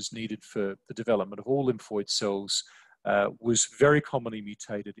gene, which is needed for the development of all lymphoid cells, was very commonly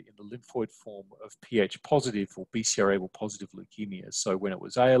mutated in the lymphoid form of Ph positive or BCR-ABL positive leukemia. So when it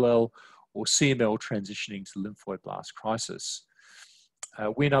was ALL or CML transitioning to lymphoid blast crisis.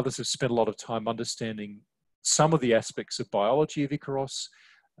 We and others have spent a lot of time understanding some of the aspects of biology of Icaros.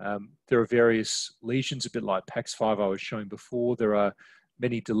 There are various lesions, a bit like PAX5 I was showing before. There are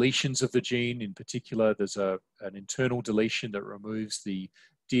many deletions of the gene. In particular, there's an internal deletion that removes the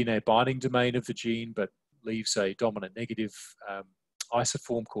DNA binding domain of the gene, but leaves a dominant negative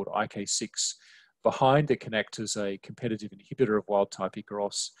isoform called IK6 behind that can act as a competitive inhibitor of wild-type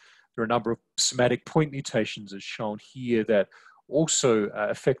Icaros. There are a number of somatic point mutations as shown here that also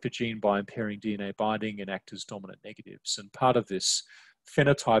affect the gene by impairing DNA binding and act as dominant negatives. And part of this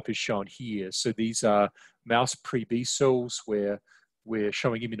phenotype is shown here. So these are mouse pre-B cells where we're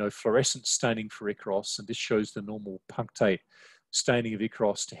showing immunofluorescence staining for Icaros, and this shows the normal punctate staining of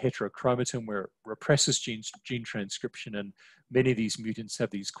Icaros to heterochromatin where it represses gene transcription, and many of these mutants have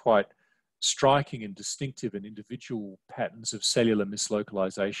these quite striking and distinctive and individual patterns of cellular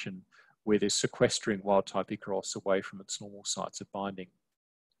mislocalization where they're sequestering wild-type Icaros away from its normal sites of binding.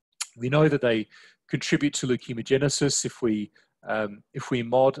 We know that they contribute to leukemogenesis if we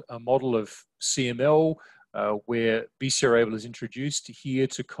mod a model of CML where BCR-ABL is introduced here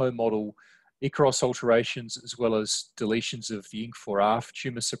to co-model Icaros alterations as well as deletions of the INC4ARF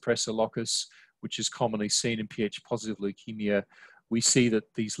tumor suppressor locus, which is commonly seen in Ph-positive leukemia. We see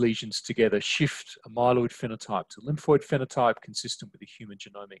that these lesions together shift a myeloid phenotype to lymphoid phenotype consistent with the human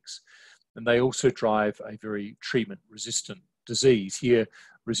genomics. And they also drive a very treatment-resistant disease, here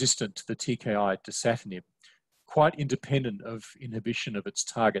resistant to the TKI dasatinib, quite independent of inhibition of its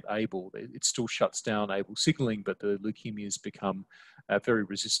target ABL. It still shuts down ABL signaling, but the leukemias become very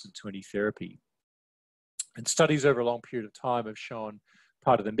resistant to any therapy. And studies over a long period of time have shown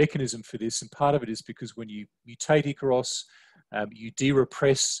part of the mechanism for this, and part of it is because when you mutate Icaros, you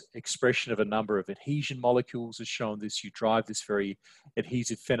de-repress expression of a number of adhesion molecules, as shown this. You drive this very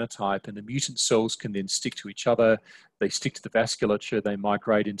adhesive phenotype, and the mutant cells can then stick to each other. They stick to the vasculature, they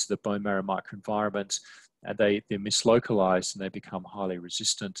migrate into the bone marrow microenvironment, and they're mislocalized and they become highly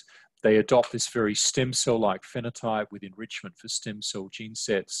resistant. They adopt this very stem cell-like phenotype with enrichment for stem cell gene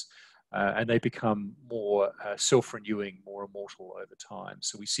sets, and they become more self-renewing, more immortal over time.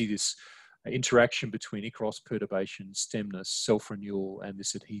 So we see this interaction between Icaros perturbation, stemness, self-renewal, and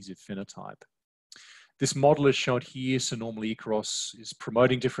this adhesive phenotype. This model is shown here. So normally Icaros is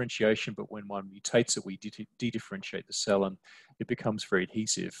promoting differentiation, but when one mutates it, we de-differentiate the cell and it becomes very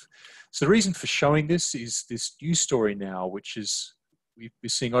adhesive. So the reason for showing this is this news story now, which is we're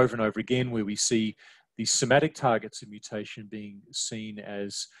seeing over and over again, where we see these somatic targets of mutation being seen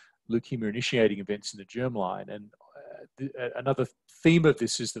as leukemia initiating events in the germline. And another theme of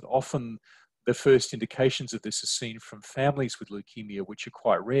this is that often the first indications of this are seen from families with leukemia, which are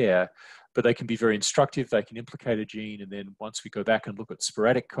quite rare, but they can be very instructive. They can implicate a gene. And then once we go back and look at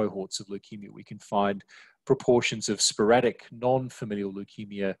sporadic cohorts of leukemia, we can find proportions of sporadic non-familial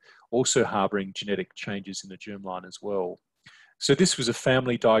leukemia also harboring genetic changes in the germline as well. So this was a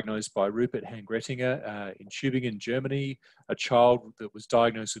family diagnosed by Rupert Hangrettinger in Tübingen, Germany, a child that was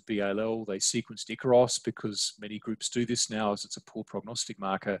diagnosed with BALL. They sequenced Icaros because many groups do this now as it's a poor prognostic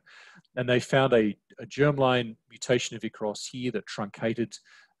marker. And they found a germline mutation of Icaros here that truncated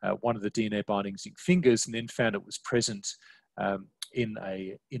one of the DNA binding zinc fingers, and then found it was present in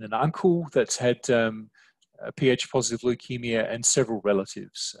an uncle that's had Ph-positive leukemia and several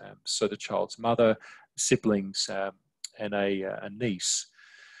relatives. So the child's mother, siblings, and a niece.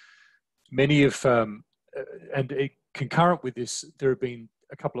 Many of, concurrent with this, there have been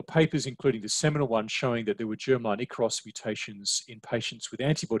a couple of papers, including the seminal one, showing that there were germline Icaros mutations in patients with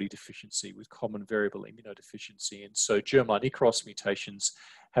antibody deficiency, with common variable immunodeficiency. And so germline Icaros mutations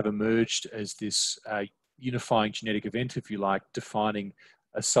have emerged as this unifying genetic event, if you like, defining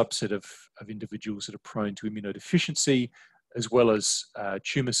a subset of individuals that are prone to immunodeficiency, as well as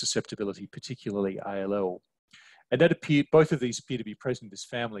tumor susceptibility, particularly ALL. And that both of these appear to be present in this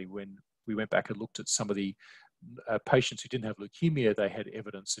family. When we went back and looked at some of the patients who didn't have leukemia, they had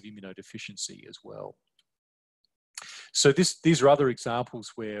evidence of immunodeficiency as well. So these are other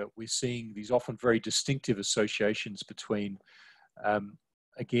examples where we're seeing these often very distinctive associations between,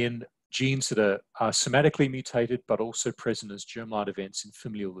 again, genes that are somatically mutated, but also present as germline events in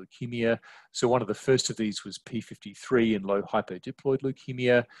familial leukemia. So one of the first of these was P53 in low hypodiploid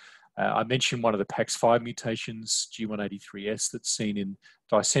leukemia. I mentioned one of the PAX5 mutations, G183S, that's seen in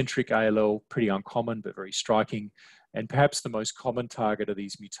dicentric ALL, pretty uncommon, but very striking. And perhaps the most common target are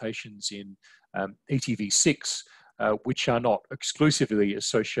these mutations in ETV6, which are not exclusively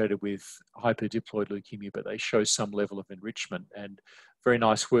associated with hyperdiploid leukemia, but they show some level of enrichment. And very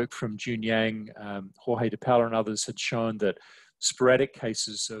nice work from June Yang, Jorge de Paula and others had shown that sporadic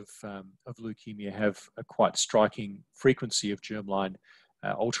cases of leukemia have a quite striking frequency of germline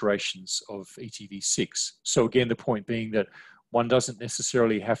alterations of ETV6. So again, the point being that one doesn't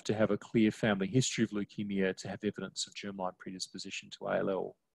necessarily have to have a clear family history of leukemia to have evidence of germline predisposition to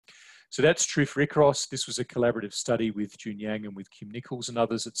ALL. So that's true for ICROS. This was a collaborative study with June Yang and with Kim Nichols and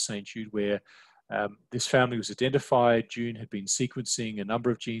others at St. Jude, where this family was identified. June had been sequencing a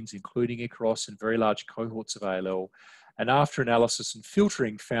number of genes, including ICROS, in very large cohorts of ALL. And after analysis and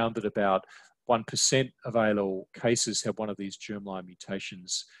filtering, found that about 1% of ALL cases have one of these germline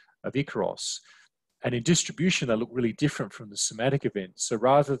mutations of ICROS. And in distribution, they look really different from the somatic events. So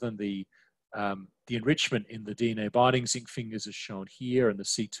rather than the enrichment in the DNA binding zinc fingers as shown here and the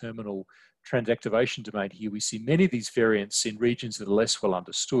C-terminal transactivation domain here, we see many of these variants in regions that are less well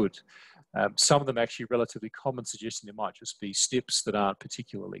understood. Some of them actually relatively common, suggesting there might just be SNPs that aren't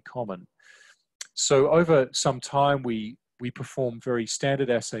particularly common. So over some time, we perform very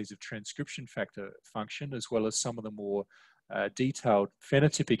standard assays of transcription factor function, as well as some of the more detailed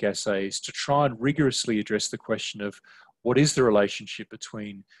phenotypic assays to try and rigorously address the question of what is the relationship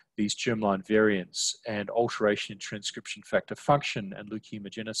between these germline variants and alteration in transcription factor function and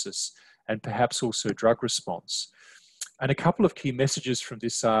leukemogenesis, and perhaps also drug response. And a couple of key messages from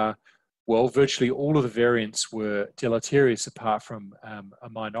this are, well, virtually all of the variants were deleterious apart from a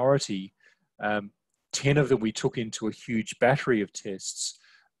minority. 10 of them we took into a huge battery of tests.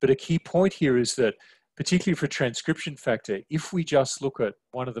 But a key point here is that, particularly for transcription factor, if we just look at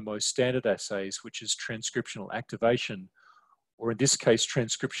one of the most standard assays, which is transcriptional activation, or in this case,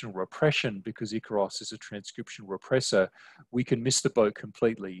 transcriptional repression, because ICROS is a transcriptional repressor, we can miss the boat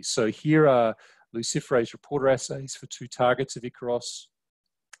completely. So here are luciferase reporter assays for 2 targets of ICROS,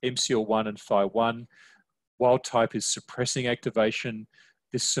 MCL1 and Phi1. Wild type is suppressing activation.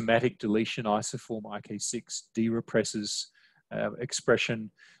 This somatic deletion isoform IK6 de-represses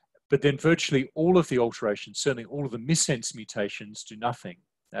expression. But then virtually all of the alterations, certainly all of the missense mutations, do nothing.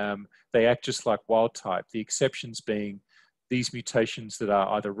 They act just like wild type, the exceptions being these mutations that are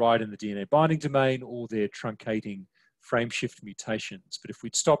either right in the DNA binding domain or they're truncating frame shift mutations. But if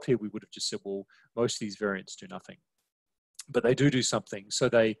we'd stopped here, we would have just said, well, most of these variants do nothing. But they do something. So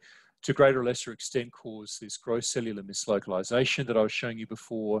they, to greater or lesser extent, cause this gross cellular mislocalization that I was showing you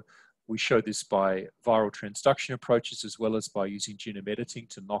before. We showed this by viral transduction approaches as well as by using genome editing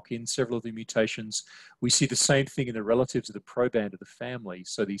to knock in several of the mutations. We see the same thing in the relatives of the proband of the family.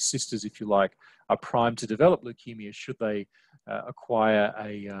 So these sisters, if you like, are primed to develop leukemia should they acquire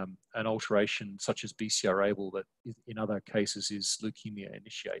an alteration such as BCR-ABL that in other cases is leukemia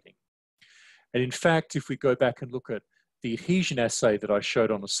initiating. And in fact, if we go back and look at the adhesion assay that I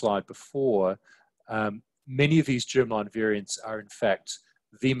showed on a slide before, many of these germline variants are in fact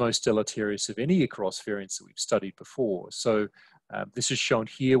the most deleterious of any ICROS variants that we've studied before. So this is shown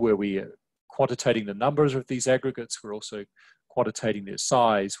here where we are quantitating the numbers of these aggregates. We're also quantitating their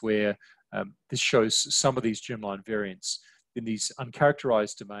size, where this shows some of these germline variants in these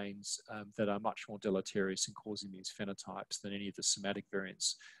uncharacterized domains that are much more deleterious in causing these phenotypes than any of the somatic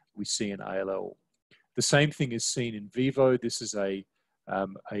variants we see in ALL. The same thing is seen in vivo. This is a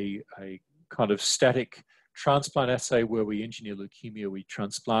kind of static transplant assay where we engineer leukemia, we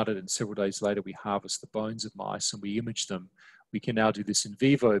transplant it, and several days later we harvest the bones of mice and we image them. We can now do this in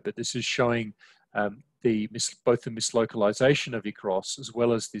vivo, but this is showing both the mislocalization of ICROS as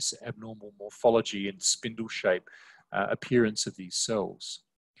well as this abnormal morphology and spindle shape appearance of these cells.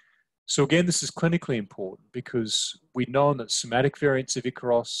 So again, this is clinically important because we've known that somatic variants of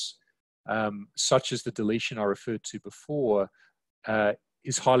ICROS, such as the deletion I referred to before,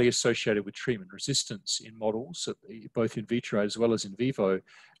 is highly associated with treatment resistance in models, both in vitro as well as in vivo.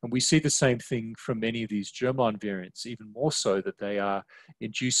 And we see the same thing from many of these germline variants, even more so that they are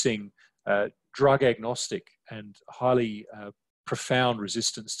inducing drug agnostic and highly profound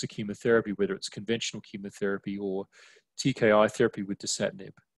resistance to chemotherapy, whether it's conventional chemotherapy or TKI therapy with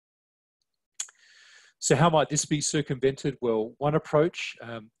dasatinib. So how might this be circumvented? Well, one approach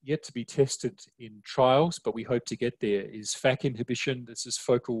yet to be tested in trials, but we hope to get there, is FAK inhibition. This is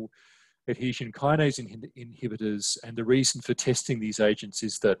focal adhesion kinase inhibitors. And the reason for testing these agents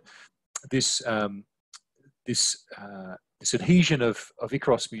is that this adhesion of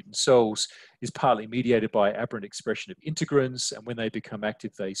ICROS mutant cells is partly mediated by aberrant expression of integrins. And when they become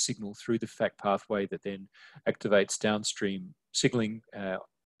active, they signal through the FAK pathway that then activates downstream signaling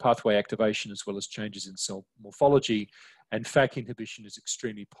pathway activation as well as changes in cell morphology. And FAK inhibition is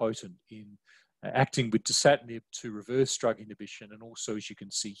extremely potent in acting with dasatinib to reverse drug inhibition, and also, as you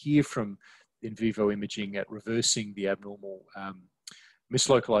can see here from in vivo imaging, at reversing the abnormal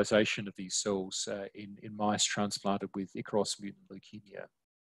mislocalization of these cells in mice transplanted with Ikaros mutant leukemia.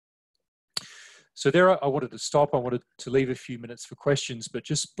 So there I wanted to stop. I wanted to leave a few minutes for questions, but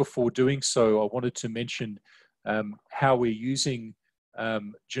just before doing so, I wanted to mention how we're using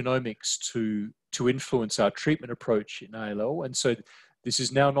genomics to influence our treatment approach in ALL. And so this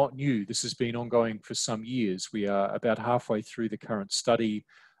is now not new. This has been ongoing for some years. We are about halfway through the current study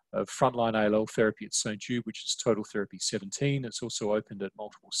of frontline ALL therapy at St. Jude, which is Total Therapy 17. It's also opened at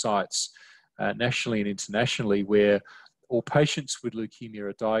multiple sites nationally and internationally, where all patients with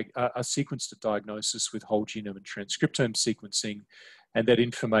leukemia are sequenced at diagnosis with whole genome and transcriptome sequencing, and that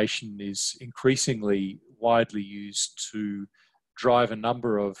information is increasingly widely used to drive a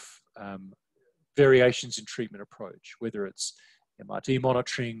number of variations in treatment approach, whether it's MRD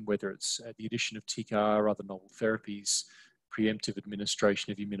monitoring, whether it's the addition of TCR or other novel therapies, preemptive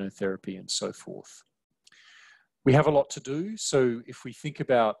administration of immunotherapy, and so forth. We have a lot to do. So if we think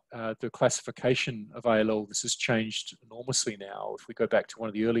about the classification of ALL, this has changed enormously now. If we go back to one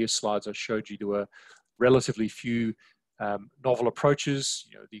of the earlier slides I showed you, there were relatively few novel approaches,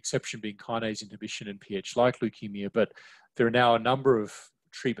 the exception being kinase inhibition and pH-like leukemia, but there are now a number of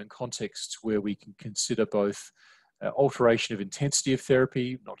treatment contexts where we can consider both alteration of intensity of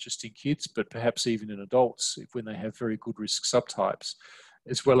therapy, not just in kids, but perhaps even in adults when they have very good risk subtypes,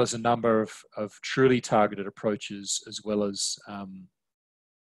 as well as a number of truly targeted approaches, as well as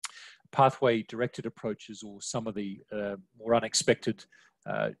pathway-directed approaches, or some of the more unexpected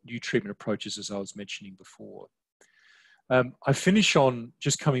new treatment approaches, as I was mentioning before. I finish on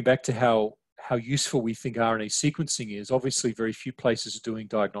just coming back to how useful we think RNA sequencing is. Obviously, very few places are doing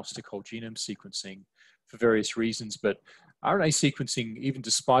diagnostic whole genome sequencing for various reasons, but RNA sequencing, even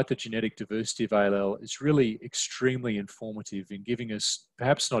despite the genetic diversity of ALL, is really extremely informative in giving us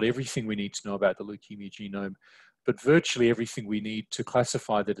perhaps not everything we need to know about the leukemia genome, but virtually everything we need to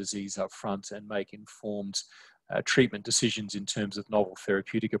classify the disease up front and make informed treatment decisions in terms of novel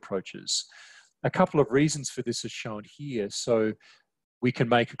therapeutic approaches. A couple of reasons for this are shown here. So we can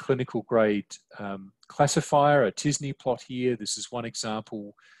make a clinical grade classifier, a Tisney plot here. This is one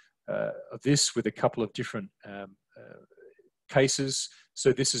example of this with a couple of different cases.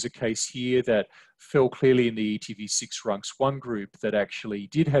 So this is a case here that fell clearly in the ETV6-RUNX1 group that actually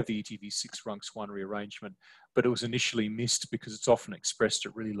did have the ETV6-RUNX1 rearrangement, but it was initially missed because it's often expressed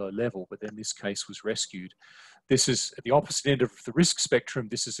at really low level, but then this case was rescued. This is at the opposite end of the risk spectrum.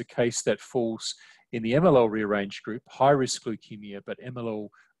 This is a case that falls in the MLL rearranged group, high-risk leukemia, but MLL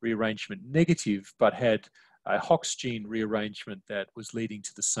rearrangement negative, but had a HOX gene rearrangement that was leading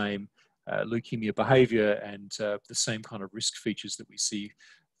to the same leukemia behavior and the same kind of risk features that we see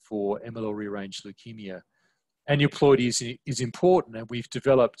for MLL rearranged leukemia. Aneuploidy is important, and we've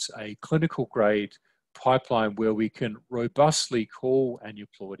developed a clinical grade pipeline where we can robustly call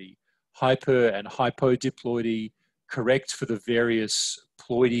aneuploidy, hyper and hypodiploidy, correct for the various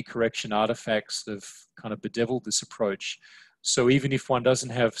ploidy correction artifacts that have kind of bedeviled this approach. So even if one doesn't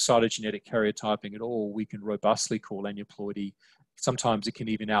have cytogenetic karyotyping at all, we can robustly call aneuploidy. Sometimes it can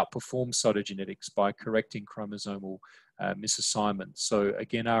even outperform cytogenetics by correcting chromosomal misassignment. So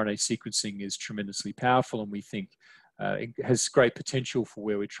again, RNA sequencing is tremendously powerful, and we think it has great potential for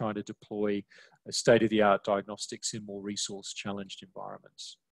where we're trying to deploy state-of-the-art diagnostics in more resource-challenged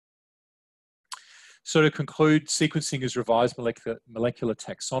environments. So to conclude, sequencing is revised molecular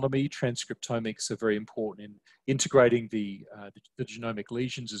taxonomy. Transcriptomics are very important in integrating the genomic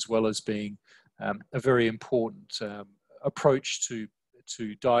lesions, as well as being a very important approach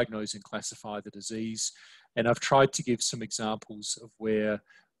to diagnose and classify the disease. And I've tried to give some examples of where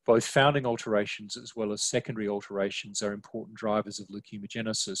both founding alterations as well as secondary alterations are important drivers of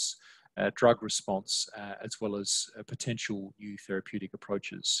leukemogenesis, drug response, as well as potential new therapeutic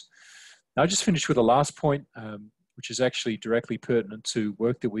approaches. Now, I'll just finish with a last point, which is actually directly pertinent to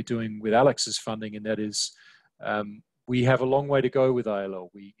work that we're doing with Alex's funding, and that is we have a long way to go with ALL.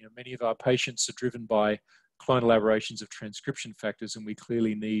 Many of our patients are driven by clonal aberrations of transcription factors, and we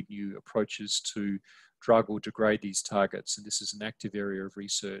clearly need new approaches to drug or degrade these targets. And this is an active area of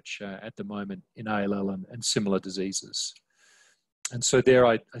research at the moment in ALL and similar diseases. And so there,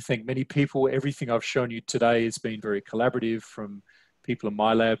 I think many people, everything I've shown you today has been very collaborative, from people in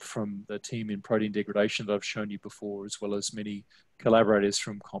my lab, from the team in protein degradation that I've shown you before, as well as many collaborators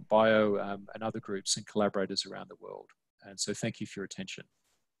from CompBio and other groups and collaborators around the world. And so thank you for your attention.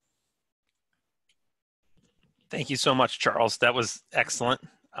 Thank you so much, Charles. That was excellent.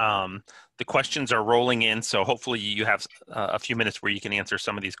 The questions are rolling in, so hopefully you have a few minutes where you can answer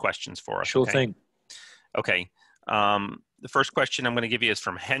some of these questions for us. Sure okay? thing. Okay. The first question I'm going to give you is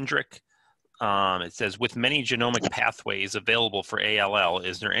from Hendrik. It says, with many genomic pathways available for ALL,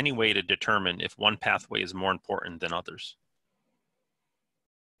 is there any way to determine if one pathway is more important than others?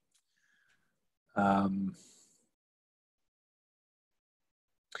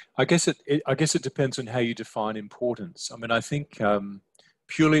 I guess it depends on how you define importance. I mean, I think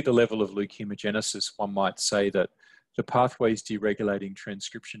purely at the level of leukemogenesis, one might say that the pathways deregulating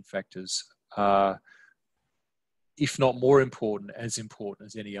transcription factors are, if not more important as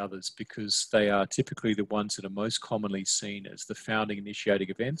any others, because they are typically the ones that are most commonly seen as the founding initiating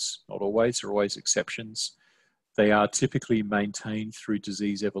events. Not always, there are always exceptions. They are typically maintained through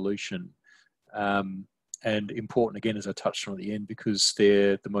disease evolution. And important, again, as I touched on at the end, because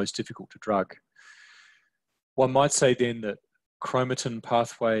they're the most difficult to drug. One might say then that chromatin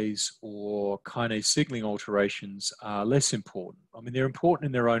pathways or kinase signaling alterations are less important. I mean, they're important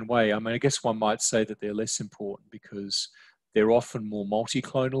in their own way. I mean, I guess one might say that they're less important because they're often more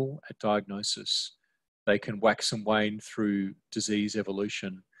multiclonal at diagnosis. They can wax and wane through disease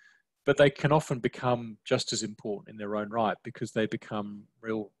evolution, but they can often become just as important in their own right because they become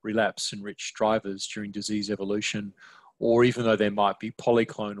real relapse-enriched drivers during disease evolution, or even though they might be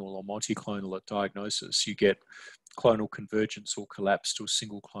polyclonal or multiclonal at diagnosis, you get clonal convergence or collapse to a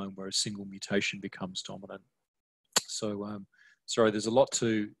single clone where a single mutation becomes dominant. So, sorry, there's a lot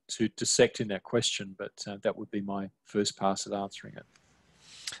to dissect in that question, but that would be my first pass at answering it.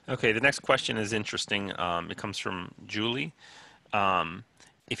 Okay, the next question is interesting. It comes from Julie.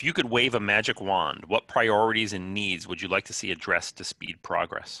 If you could wave a magic wand, what priorities and needs would you like to see addressed to speed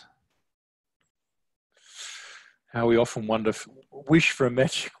progress? How we often wish for a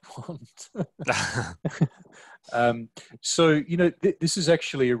magic wand. So, you know, this is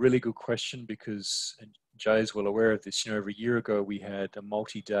actually a really good question because, and Jay is well aware of this, you know, over a year ago we had a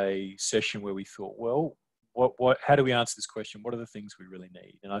multi-day session where we thought, well, how do we answer this question? What are the things we really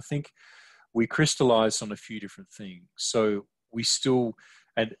need? And I think we crystallized on a few different things. So we still,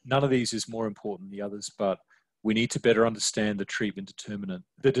 and none of these is more important than the others, but we need to better understand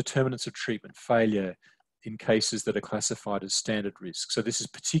the determinants of treatment failure in cases that are classified as standard risk. So this is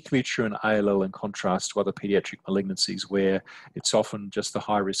particularly true in ALL in contrast to other pediatric malignancies where it's often just the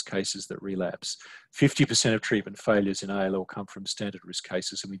high-risk cases that relapse. 50% of treatment failures in ALL come from standard risk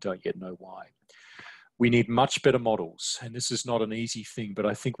cases and we don't yet know why. We need much better models, and this is not an easy thing, but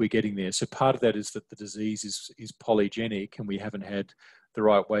I think we're getting there. So part of that is that the disease is polygenic and we haven't had the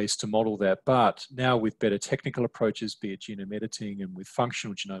right ways to model that. But now with better technical approaches, be it genome editing and with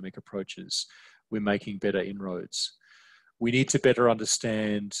functional genomic approaches, we're making better inroads. We need to better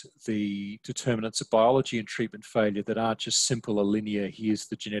understand the determinants of biology and treatment failure that aren't just simple or linear, here's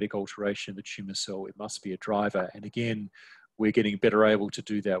the genetic alteration of the tumor cell, it must be a driver. And again, we're getting better able to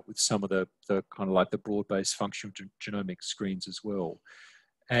do that with some of the kind of like the broad-based functional genomic screens as well.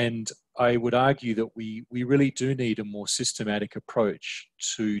 And I would argue that we really do need a more systematic approach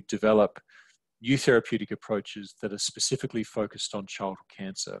to develop new therapeutic approaches that are specifically focused on childhood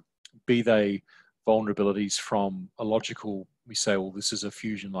cancer, be they vulnerabilities from a logical, we say, well, this is a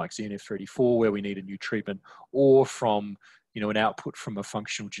fusion like ZNF34 where we need a new treatment, or from, you know, an output from a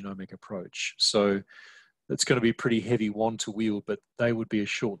functional genomic approach. So it's going to be a pretty heavy wand to wield, but they would be a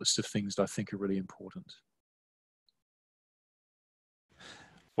short list of things that I think are really important.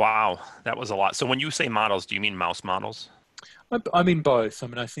 Wow, that was a lot. So when you say models, do you mean mouse models? I mean both. I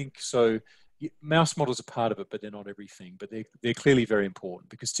mean, I think so. Mouse models are part of it, but they're not everything. But they're clearly very important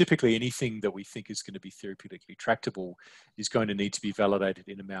because typically anything that we think is going to be therapeutically tractable is going to need to be validated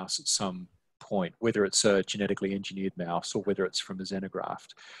in a mouse at some point, whether it's a genetically engineered mouse or whether it's from a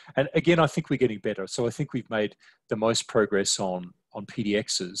xenograft. And again, I think we're getting better. So I think we've made the most progress on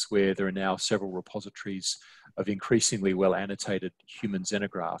PDXs, where there are now several repositories of increasingly well annotated human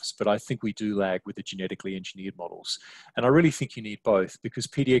xenografts. But I think we do lag with the genetically engineered models. And I really think you need both because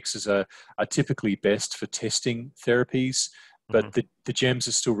PDXs are typically best for testing therapies, but the GEMs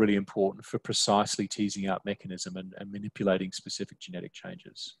are still really important for precisely teasing out mechanism and manipulating specific genetic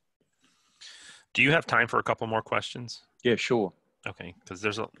changes. Do you have time for a couple more questions? Yeah, sure. Okay, because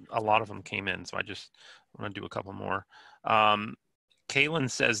there's a lot of them came in, so I just want to do a couple more.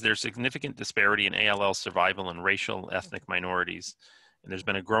 Kaylin says there's significant disparity in ALL survival in racial ethnic minorities, and there's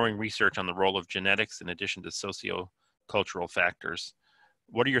been a growing research on the role of genetics in addition to socio-cultural factors.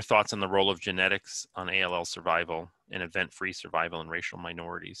 What are your thoughts on the role of genetics on ALL survival and event-free survival in racial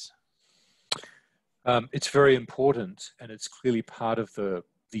minorities? It's very important, and it's clearly part of the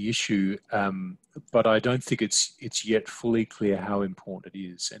the issue, but I don't think it's yet fully clear how important it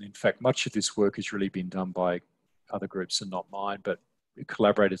is. And in fact, much of this work has really been done by other groups and not mine, but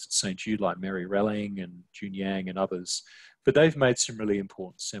collaborators at St. Jude like Mary Relling and Jun Yang and others. But they've made some really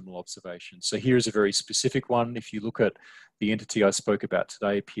important seminal observations. So here's a very specific one. If you look at the entity I spoke about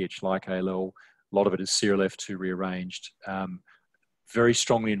today, PH-like ALL, a lot of it is serial F2 rearranged, very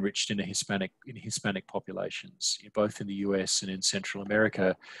strongly enriched in Hispanic populations, both in the US and in Central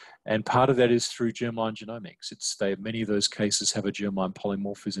America. And part of that is through germline genomics. Many of those cases have a germline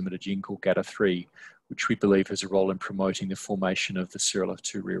polymorphism in a gene called GATA3, which we believe has a role in promoting the formation of the serial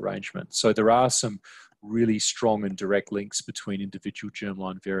F2 rearrangement. So there are some really strong and direct links between individual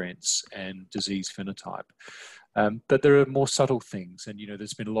germline variants and disease phenotype. But there are more subtle things. And,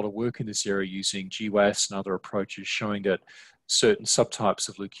 there's been a lot of work in this area using GWAS and other approaches showing that certain subtypes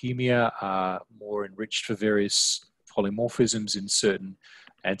of leukemia are more enriched for various polymorphisms in certain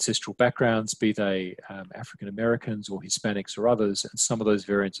ancestral backgrounds, be they African Americans or Hispanics or others, and some of those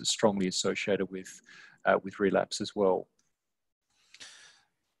variants are strongly associated with relapse as well.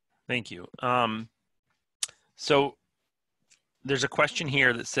 Thank you. So there's a question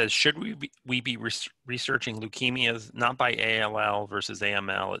here that says, should we be researching leukemias not by ALL versus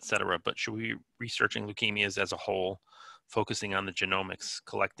AML, et cetera, but should we be researching leukemias as a whole, focusing on the genomics,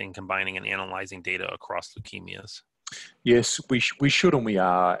 collecting, combining, and analyzing data across leukemias? Yes, we should and we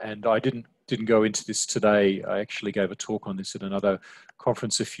are. And I didn't go into this today. I actually gave a talk on this at another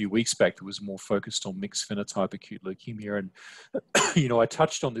conference a few weeks back that was more focused on mixed phenotype acute leukemia. And, I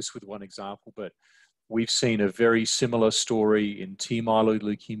touched on this with one example, but we've seen a very similar story in T myeloid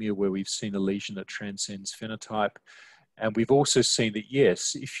leukemia where we've seen a lesion that transcends phenotype. And we've also seen that,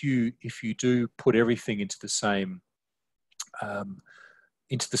 yes, if you do put everything into the same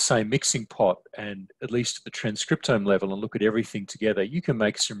mixing pot, and at least at the transcriptome level, and look at everything together, you can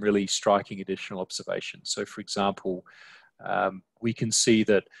make some really striking additional observations. So, for example, we can see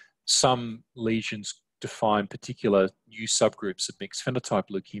that some lesions define particular new subgroups of mixed phenotype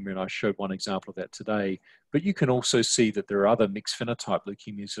leukemia, and I showed one example of that today. But you can also see that there are other mixed phenotype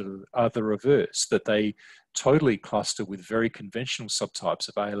leukemias that are the reverse, that they totally cluster with very conventional subtypes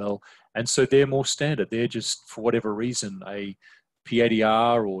of ALL, and so they're more standard. They're just, for whatever reason, a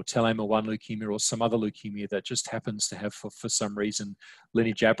P80R or telomere-1 leukemia or some other leukemia that just happens to have, for some reason,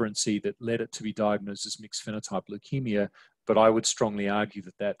 lineage aberrancy that led it to be diagnosed as mixed phenotype leukemia. But I would strongly argue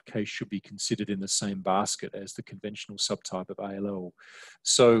that that case should be considered in the same basket as the conventional subtype of ALL.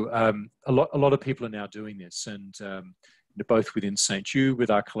 So a lot of people are now doing this, and both within St. Jude, with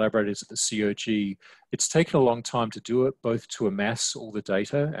our collaborators at the COG. It's taken a long time to do it, both to amass all the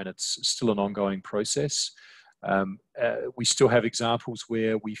data, and it's still an ongoing process. We still have examples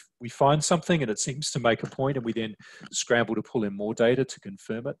where we find something and it seems to make a point, and we then scramble to pull in more data to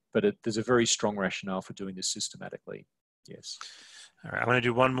confirm it. But there's a very strong rationale for doing this systematically. Yes. All right, I'm going to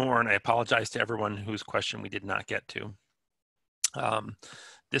do one more, and I apologize to everyone whose question we did not get to.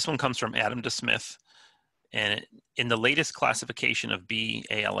 This one comes from Adam DeSmith. And in the latest classification of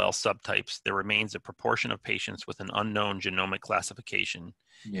B-ALL subtypes, there remains a proportion of patients with an unknown genomic classification,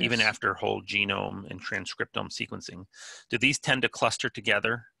 yes, even after whole genome and transcriptome sequencing. Do these tend to cluster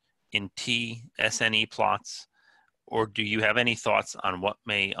together in T-SNE plots, or do you have any thoughts on what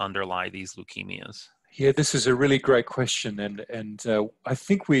may underlie these leukemias? Yeah, this is a really great question, and I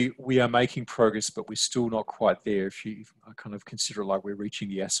think we are making progress, but we're still not quite there. If I kind of consider it like we're reaching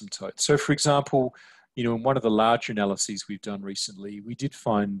the asymptote. So, for example, in one of the larger analyses we've done recently, we did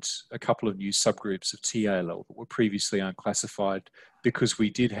find a couple of new subgroups of T-ALL that were previously unclassified because we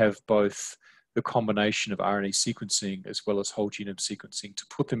did have both the combination of RNA sequencing as well as whole genome sequencing to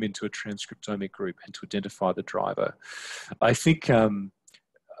put them into a transcriptomic group and to identify the driver. I think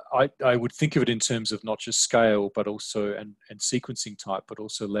I would think of it in terms of not just scale, but also and sequencing type, but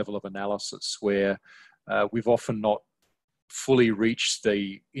also level of analysis, where we've often not fully reached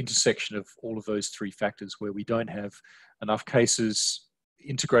the intersection of all of those three factors, where we don't have enough cases,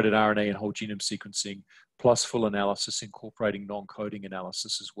 integrated RNA and whole genome sequencing, plus full analysis incorporating non-coding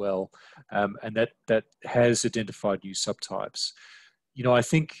analysis as well, and that has identified new subtypes. I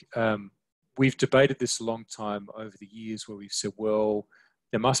think we've debated this a long time over the years, where we've said, well,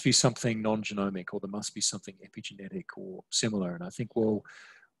 there must be something non-genomic, or there must be something epigenetic or similar. And I think, well,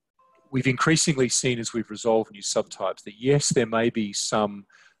 we've increasingly seen as we've resolved new subtypes that yes, there may be some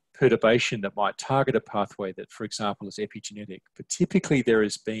perturbation that might target a pathway that, for example, is epigenetic, but typically there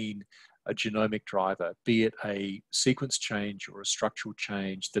has been a genomic driver, be it a sequence change or a structural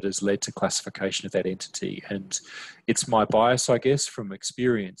change that has led to classification of that entity. And it's my bias, I guess, from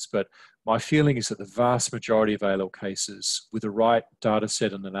experience, but my feeling is that the vast majority of ALL cases with the right data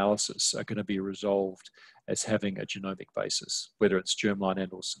set and analysis are going to be resolved as having a genomic basis, whether it's germline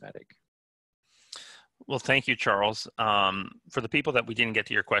and or somatic. Well, thank you, Charles. For the people that we didn't get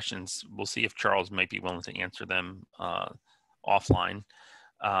to your questions, we'll see if Charles might be willing to answer them offline.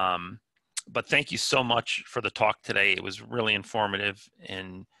 But thank you so much for the talk today. It was really informative,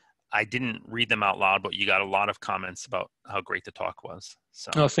 and I didn't read them out loud, but you got a lot of comments about how great the talk was.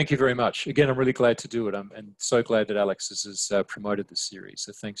 So, oh, thank you very much. Again, I'm really glad to do it. And so glad that Alex has promoted this series.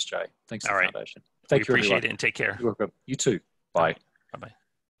 So thanks, Jay. Thanks to the foundation. Thank you, appreciate everyone. it, and take care. You're welcome. You too. Bye. Bye-bye.